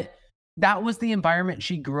 But that was the environment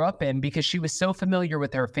she grew up in because she was so familiar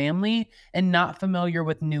with her family and not familiar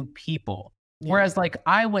with new people. Yeah. Whereas, like,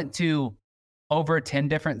 I went to over 10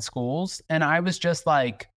 different schools and I was just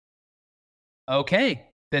like, okay,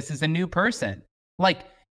 this is a new person. Like,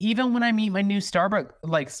 even when I meet my new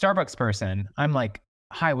Starbucks person, I'm like,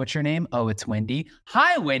 hi, what's your name? Oh, it's Wendy.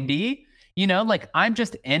 Hi, Wendy. You know, like, I'm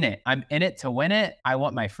just in it. I'm in it to win it. I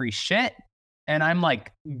want my free shit. And I'm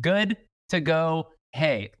like, good to go.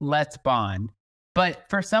 Hey, let's bond. But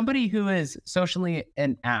for somebody who is socially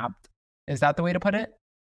inept, is that the way to put it?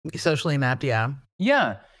 Socially inept, yeah.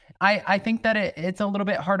 Yeah. I think that it's a little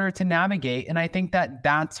bit harder to navigate. And I think that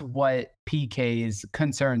that's what PK's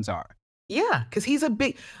concerns are. Yeah, because he's a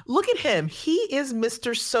big look at him. He is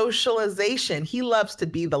Mr. Socialization. He loves to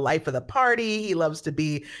be the life of the party. He loves to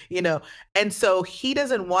be, and so he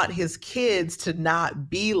doesn't want his kids to not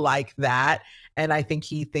be like that. And I think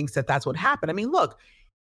he thinks that that's what happened. I mean, look,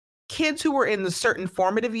 kids who were in the certain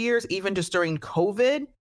formative years, even just during COVID,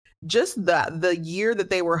 just the year that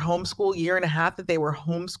they were homeschooled, year and a half that they were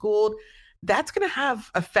homeschooled, that's going to have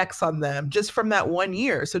effects on them just from that 1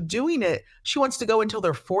 year. So doing it, she wants to go until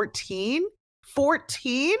they're 14.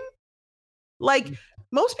 14? Like,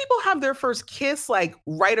 most people have their first kiss like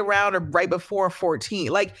right around or right before 14.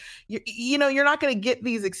 Like, you're not going to get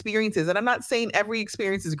these experiences. And I'm not saying every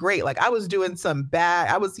experience is great. Like, I was doing some bad,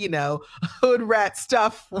 I was, hood rat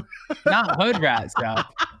stuff. Not hood rat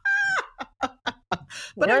stuff.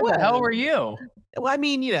 But Where the hell were you? Well, I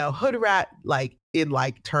mean, hood rat, like in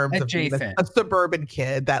like terms of being Adjacent. a suburban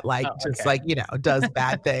kid that like Oh, just okay. like, does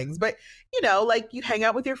bad things. But, like you hang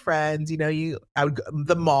out with your friends,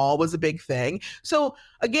 the mall was a big thing. So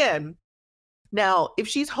again, now if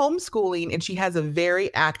she's homeschooling and she has a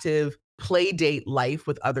very active play date life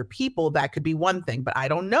with other people, that could be one thing. But I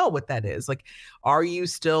don't know what that is. Like, are you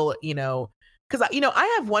still, because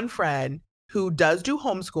I have one friend who does do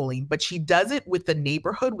homeschooling, but she does it with the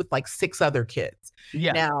neighborhood with like 6 other kids.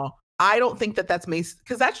 Yeah. Now, I don't think that that's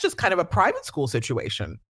because that's just kind of a private school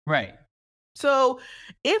situation. Right. So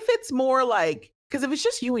if it's more like, because if it's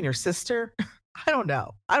just you and your sister, I don't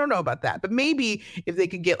know. I don't know about that. But maybe if they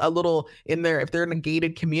could get a little in there, if they're in a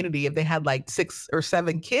gated community, if they had like 6 or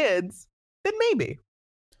 7 kids, then maybe.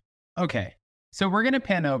 Okay. So we're going to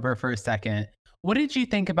pan over for a second. What did you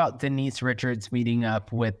think about Denise Richards meeting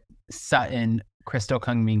up with Sutton, Crystal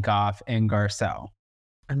Kung Minkoff, and Garcelle?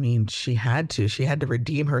 I mean, she had to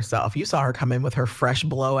redeem herself. You saw her come in with her fresh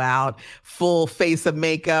blowout, full face of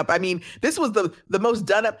makeup. I mean, this was the most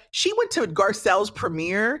done up. She went to Garcelle's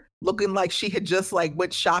premiere looking like she had just like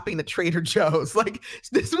went shopping at Trader Joe's. Like,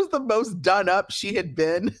 this was the most done up she had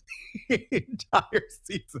been the entire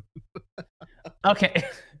season. Okay.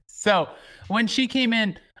 So when she came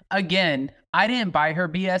in, again, I didn't buy her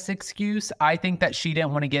BS excuse. I think that she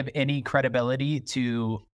didn't want to give any credibility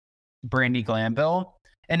to Brandi Glanville.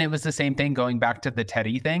 And it was the same thing going back to the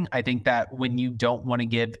Teddy thing. I think that when you don't want to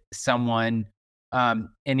give someone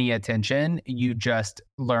any attention, you just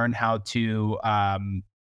learn how to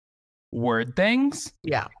word things.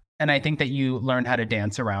 Yeah. And I think that you learn how to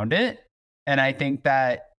dance around it. And I think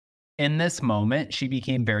that in this moment, she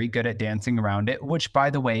became very good at dancing around it, which, by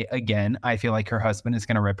the way, again, I feel like her husband is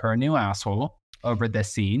going to rip her a new asshole over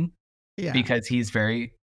this scene because he's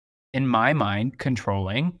very, in my mind,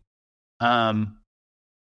 controlling.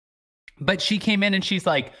 But she came in and she's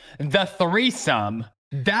like, the threesome,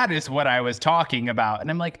 that is what I was talking about.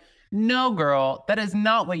 And I'm like, no, girl, that is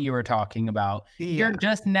not what you were talking about. Yeah. You're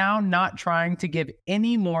just now not trying to give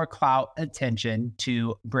any more clout attention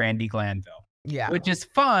to Brandi Glanville. Yeah. Which is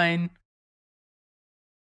fine.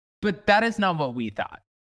 But that is not what we thought.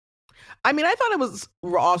 I mean, I thought it was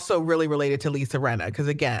also really related to Lisa Rinna because,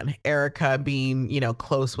 again, Erica being,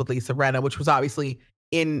 close with Lisa Rinna, which was obviously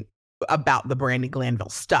about the Brandi Glanville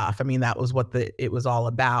stuff. I mean, that was what it was all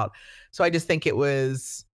about. So I just think it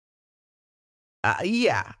was,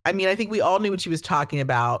 yeah. I mean, I think we all knew what she was talking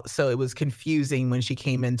about. So it was confusing when she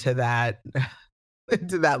came into that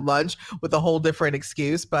lunch with a whole different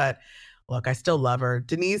excuse. But look, I still love her.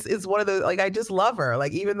 Denise is one of those, like, I just love her.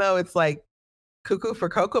 Like, even though it's like cuckoo for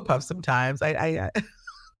Cocoa Puffs sometimes,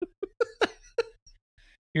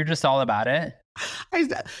 You're just all about it.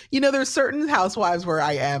 there's certain housewives where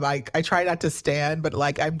I am. I try not to stand, but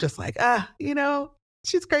like, I'm just like,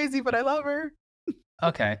 she's crazy, but I love her.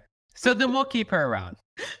 Okay. So then we'll keep her around.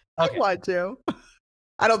 I Okay. want to.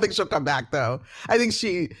 I don't think she'll come back though. I think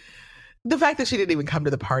the fact that she didn't even come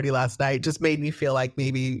to the party last night just made me feel like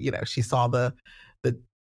maybe, she saw the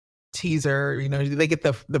teaser, they get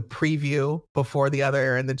the preview before the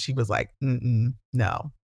other, and then she was like,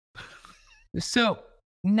 no. So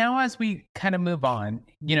now as we kind of move on,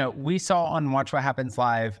 we saw on Watch What Happens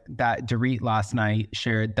Live that Dorit last night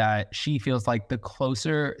shared that she feels like the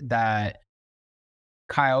closer that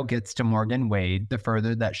Kyle gets to Morgan Wade, the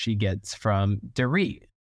further that she gets from Dorit.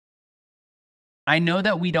 I know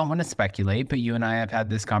that we don't want to speculate, but you and I have had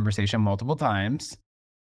this conversation multiple times.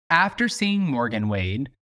 After seeing Morgan Wade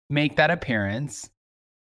make that appearance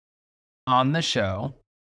on the show,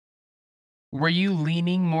 were you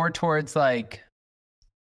leaning more towards like,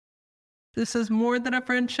 this is more than a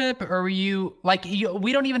friendship? Or were you like,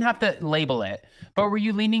 we don't even have to label it, but were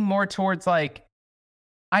you leaning more towards like,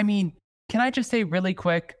 I mean, can I just say really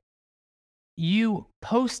quick, you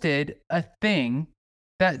posted a thing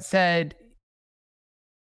that said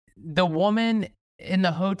the woman in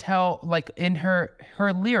the hotel, like in her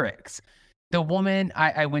lyrics, the woman,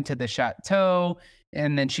 I went to the chateau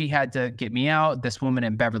and then she had to get me out. This woman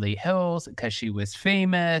in Beverly Hills, because she was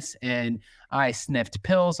famous, and I sniffed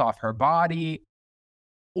pills off her body.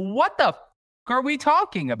 What the are we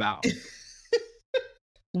talking about?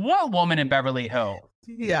 What woman in Beverly Hills?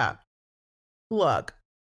 Yeah. Look,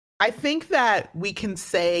 I think that we can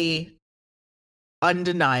say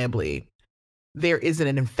undeniably there is an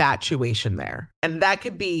infatuation there. And that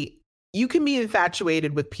could be, you can be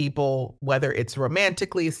infatuated with people, whether it's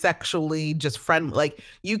romantically, sexually, just friend, like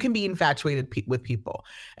you can be infatuated with people.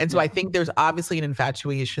 And so I think there's obviously an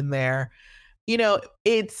infatuation there.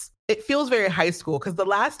 It feels very high school, because the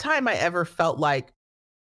last time I ever felt like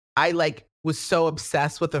I was so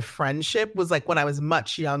obsessed with a friendship was like when I was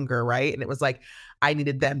much younger, right? And it was like I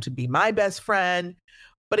needed them to be my best friend.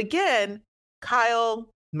 But again, Kyle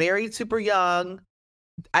married super young.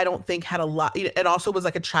 I don't think had a lot, and also was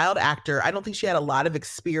like a child actor. I don't think she had a lot of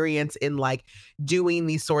experience in like doing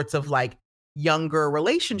these sorts of like younger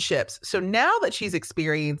relationships. So now that she's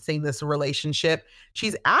experiencing this relationship,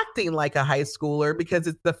 she's acting like a high schooler because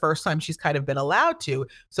it's the first time she's kind of been allowed to.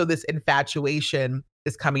 So this infatuation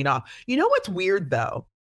is coming off. You know what's weird though?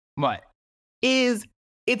 What? Is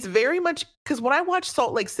it's very much because when I watched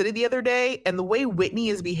Salt Lake City the other day, and the way Whitney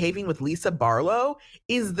is behaving with Lisa Barlow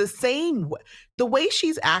is the same. The way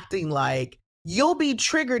she's acting like, you'll be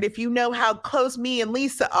triggered if you know how close me and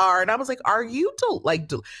Lisa are. And I was like, are you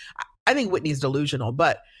I think Whitney's delusional,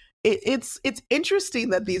 but it's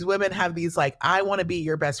interesting that these women have these like, I want to be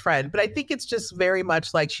your best friend. But I think it's just very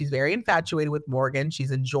much like she's very infatuated with Morgan.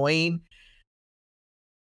 She's enjoying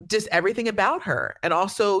just everything about her. And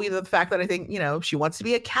also, the fact that I think, she wants to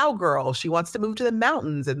be a cowgirl. She wants to move to the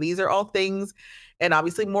mountains. And these are all things. And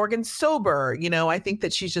obviously Morgan's sober. I think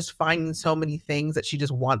that she's just finding so many things that she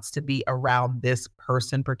just wants to be around this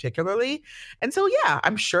person particularly. And so, yeah,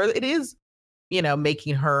 I'm sure it is,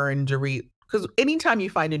 making her and Dorit, because anytime you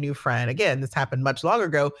find a new friend, again, this happened much longer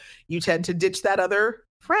ago, you tend to ditch that other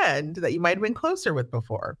friend that you might have been closer with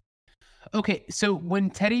before. Okay, so when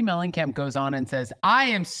Teddy Mellencamp goes on and says, I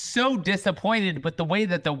am so disappointed with the way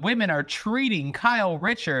that the women are treating Kyle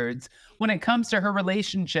Richards when it comes to her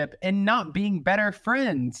relationship and not being better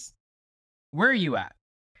friends, where are you at?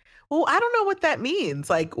 Well, I don't know what that means.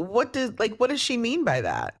 What does she mean by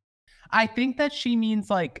that? I think that she means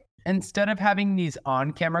like, instead of having these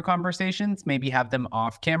on-camera conversations, maybe have them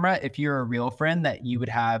off camera. If you're a real friend, that you would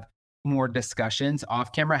have more discussions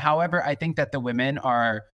off camera. However, I think that the women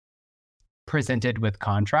are presented with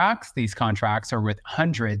contracts. These contracts are with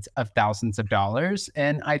hundreds of thousands of dollars.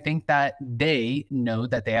 And I think that they know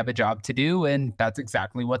that they have a job to do, and that's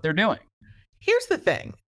exactly what they're doing. Here's the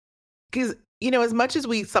thing. Because, as much as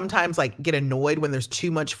we sometimes get annoyed when there's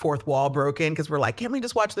too much fourth wall broken, because we're like, can't we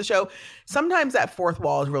just watch the show? Sometimes that fourth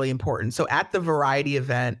wall is really important. So at the variety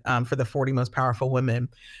event for the 40 Most Powerful Women,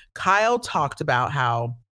 Kyle talked about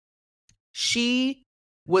how she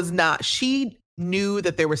knew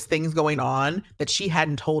that there was things going on that she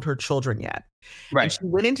hadn't told her children yet. Right. And she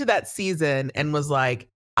went into that season and was like,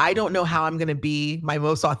 I don't know how I'm going to be my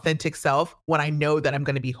most authentic self when I know that I'm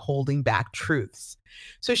going to be holding back truths.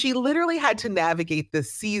 So she literally had to navigate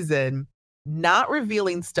this season, not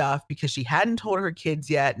revealing stuff because she hadn't told her kids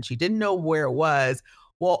yet and she didn't know where it was,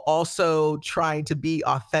 while also trying to be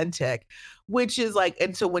authentic, which is like,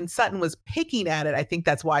 and so when Sutton was picking at it, I think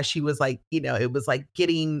that's why she was like, it was like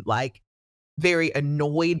getting like very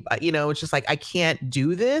annoyed, it's just like, I can't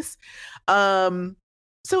do this. Um,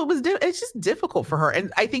 so it's just difficult for her.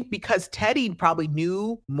 And I think because Teddy probably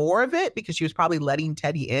knew more of it because she was probably letting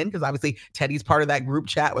Teddy in because obviously Teddy's part of that group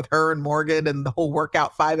chat with her and Morgan and the whole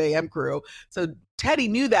workout 5 a.m. crew. So Teddy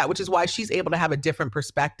knew that, which is why she's able to have a different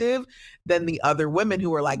perspective than the other women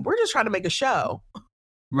who are like, we're just trying to make a show.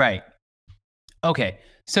 Right. Okay.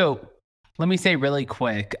 So let me say really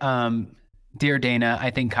quick, dear Dana,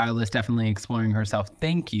 I think Kyle is definitely exploring herself.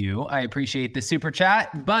 Thank you. I appreciate the super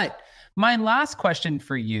chat. But my last question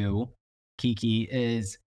for you, Kiki,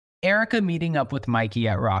 is Erica meeting up with Mikey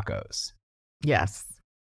at Rocco's. Yes.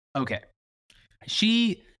 Okay.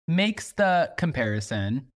 She makes the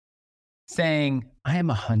comparison saying, I am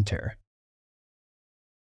a hunter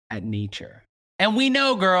at nature. And we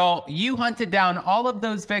know, girl, you hunted down all of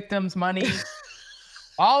those victims' money,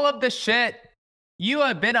 all of the shit. You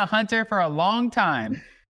have been a hunter for a long time.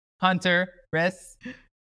 Hunter, Riss,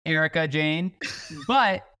 Erica, Jane.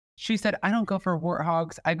 But she said, I don't go for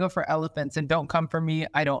warthogs. I go for elephants. And don't come for me.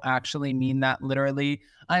 I don't actually mean that literally.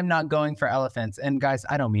 I'm not going for elephants. And guys,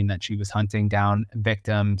 I don't mean that she was hunting down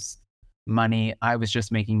victims' money. I was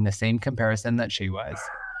just making the same comparison that she was.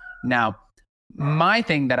 Now, my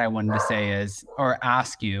thing that I wanted to say is, or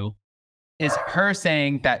ask you, is her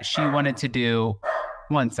saying that she wanted to do,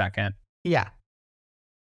 1 second. Yeah.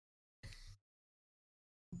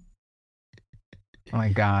 Oh my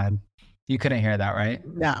God. You couldn't hear that, right?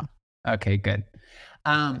 No. Okay, good.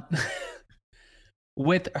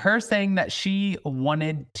 With her saying that she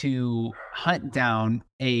wanted to hunt down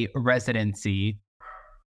a residency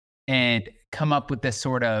and come up with this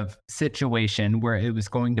sort of situation where it was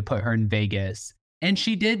going to put her in Vegas, and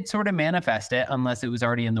she did sort of manifest it, unless it was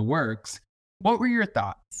already in the works. What were your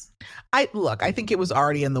thoughts? I think it was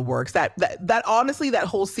already in the works. That honestly, that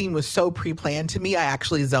whole scene was so pre-planned to me. I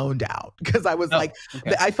actually zoned out because I was okay.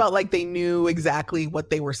 I felt like they knew exactly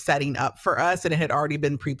what they were setting up for us, and it had already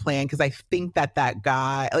been pre-planned. Because I think that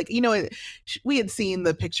guy, we had seen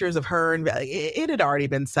the pictures of her, and it had already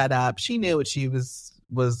been set up. She knew what she was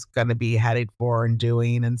going to be headed for and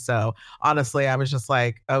doing, and so honestly, I was just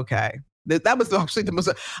like, okay, that was actually the most.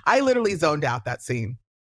 I literally zoned out that scene.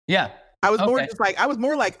 Yeah. I was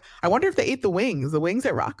more like, I wonder if they ate the wings. The wings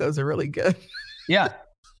at Rocco's are really good. Yeah.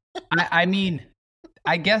 I mean,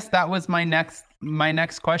 I guess that was my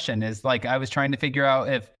next question is like, I was trying to figure out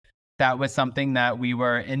if that was something that we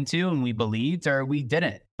were into and we believed or we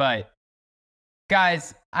didn't. But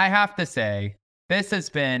guys, I have to say, this has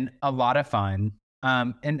been a lot of fun.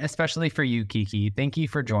 And especially for you, Kiki, thank you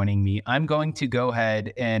for joining me. I'm going to go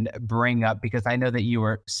ahead and bring up, because I know that you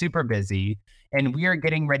are super busy and we are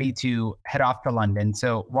getting ready to head off to London.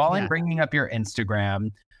 So while I'm bringing up your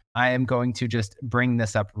Instagram, I am going to just bring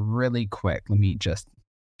this up really quick. Let me just,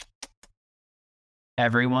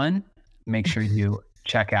 everyone, make sure you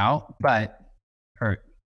check out, or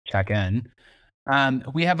check in.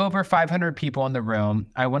 We have over 500 people in the room.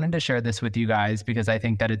 I wanted to share this with you guys because I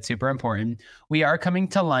think that it's super important. We are coming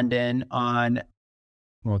to London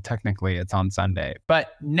technically it's on Sunday,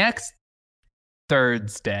 but next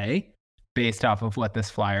Thursday, based off of what this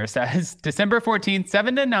flyer says, December 14th,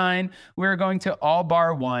 7 to 9, we're going to all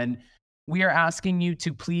bar one. We are asking you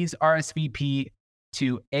to please RSVP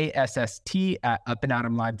to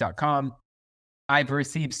ASST@upandadamlive.com. I've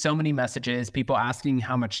received so many messages, people asking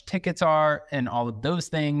how much tickets are and all of those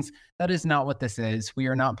things. That is not what this is. We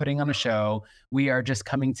are not putting on a show. We are just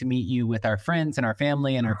coming to meet you with our friends and our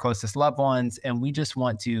family and our closest loved ones. And we just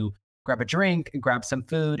want to grab a drink, grab some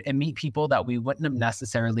food, and meet people that we wouldn't have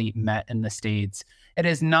necessarily met in the States. It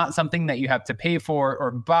is not something that you have to pay for or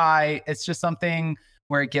buy. It's just something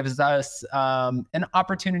where it gives us an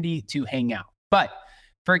opportunity to hang out. But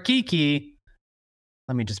for Kiki,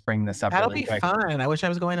 let me just bring this up. That'll really be quick. fun. I wish I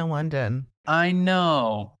was going to London. I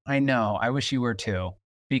know. I wish you were too,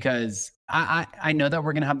 because I know that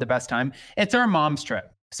we're going to have the best time. It's our mom's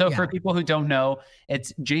trip. So for people who don't know,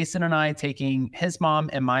 it's Jason and I taking his mom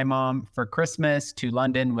and my mom for Christmas to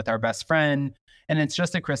London with our best friend. And it's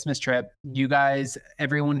just a Christmas trip. You guys,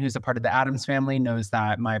 everyone who's a part of the Addams family knows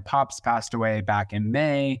that my pops passed away back in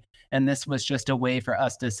May. And this was just a way for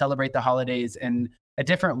us to celebrate the holidays in a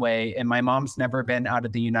different way. And my mom's never been out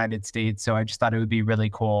of the United States. So I just thought it would be really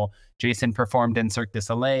cool. Jason performed in Cirque du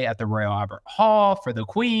Soleil at the Royal Albert Hall for the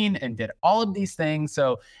Queen and did all of these things.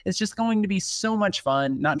 So it's just going to be so much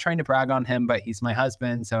fun. Not trying to brag on him, but he's my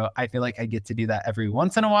husband. So I feel like I get to do that every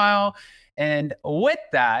once in a while. And with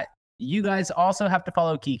that, you guys also have to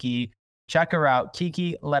follow Kiki. check her out.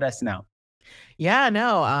 Kiki, let us know. Yeah,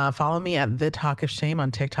 no, follow me at The Talk of Shame on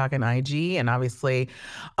TikTok and IG. And obviously,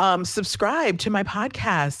 subscribe to my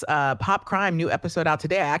podcast, Pop Crime, new episode out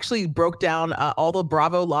today. I actually broke down all the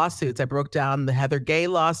Bravo lawsuits. I broke down the Heather Gay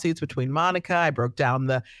lawsuits between Monica. I broke down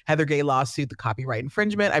the Heather Gay lawsuit, the copyright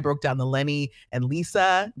infringement. I broke down the Lenny and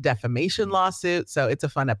Lisa defamation lawsuit. So it's a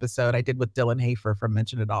fun episode I did with Dylan Hafer from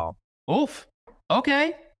Mention It All. Oof.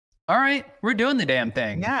 Okay. All right. We're doing the damn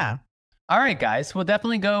thing. Yeah. All right, guys. We'll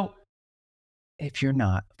definitely go. If you're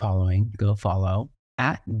not following, go follow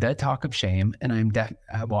at The Talk of Shame. And I'm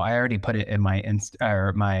well, I already put it in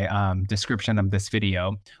my description of this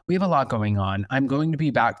video. We have a lot going on. I'm going to be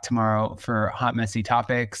back tomorrow for Hot Messy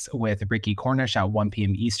Topics with Ricky Cornish at 1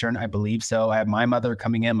 p.m. Eastern. I believe so. I have my mother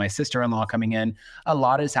coming in, my sister-in-law coming in. A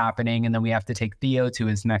lot is happening. And then we have to take Theo to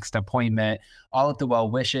his next appointment. All of the well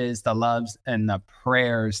wishes, the loves, and the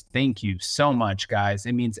prayers. Thank you so much, guys.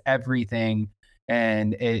 It means everything.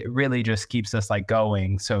 And it really just keeps us like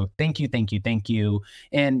going. So thank you, thank you, thank you.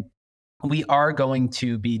 And we are going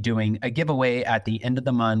to be doing a giveaway at the end of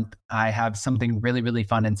the month. I have something really, really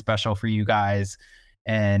fun and special for you guys.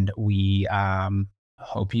 And we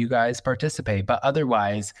hope you guys participate. But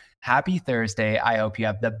otherwise, happy Thursday. I hope you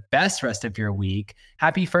have the best rest of your week.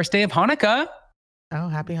 Happy first day of Hanukkah. Oh,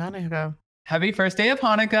 happy Hanukkah. Happy first day of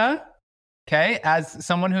Hanukkah. Okay. As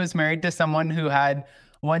someone who is married to someone who had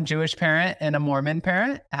one Jewish parent and a Mormon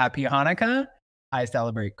parent, happy Hanukkah. I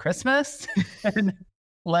celebrate Christmas. And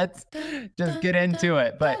let's just get into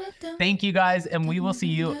it. But thank you guys, and we will see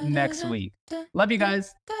you next week. Love you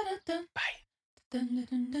guys. Bye.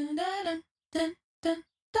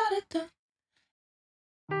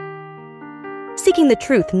 Seeking the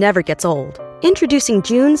truth never gets old. Introducing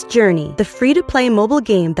June's Journey, the free-to-play mobile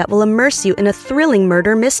game that will immerse you in a thrilling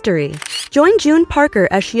murder mystery. Join June Parker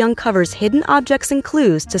as she uncovers hidden objects and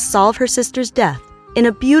clues to solve her sister's death in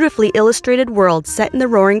a beautifully illustrated world set in the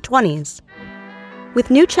Roaring '20s.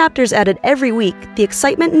 With new chapters added every week, the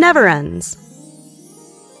excitement never ends.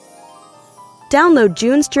 Download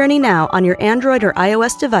June's Journey now on your Android or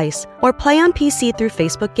iOS device, or play on PC through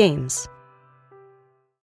Facebook Games.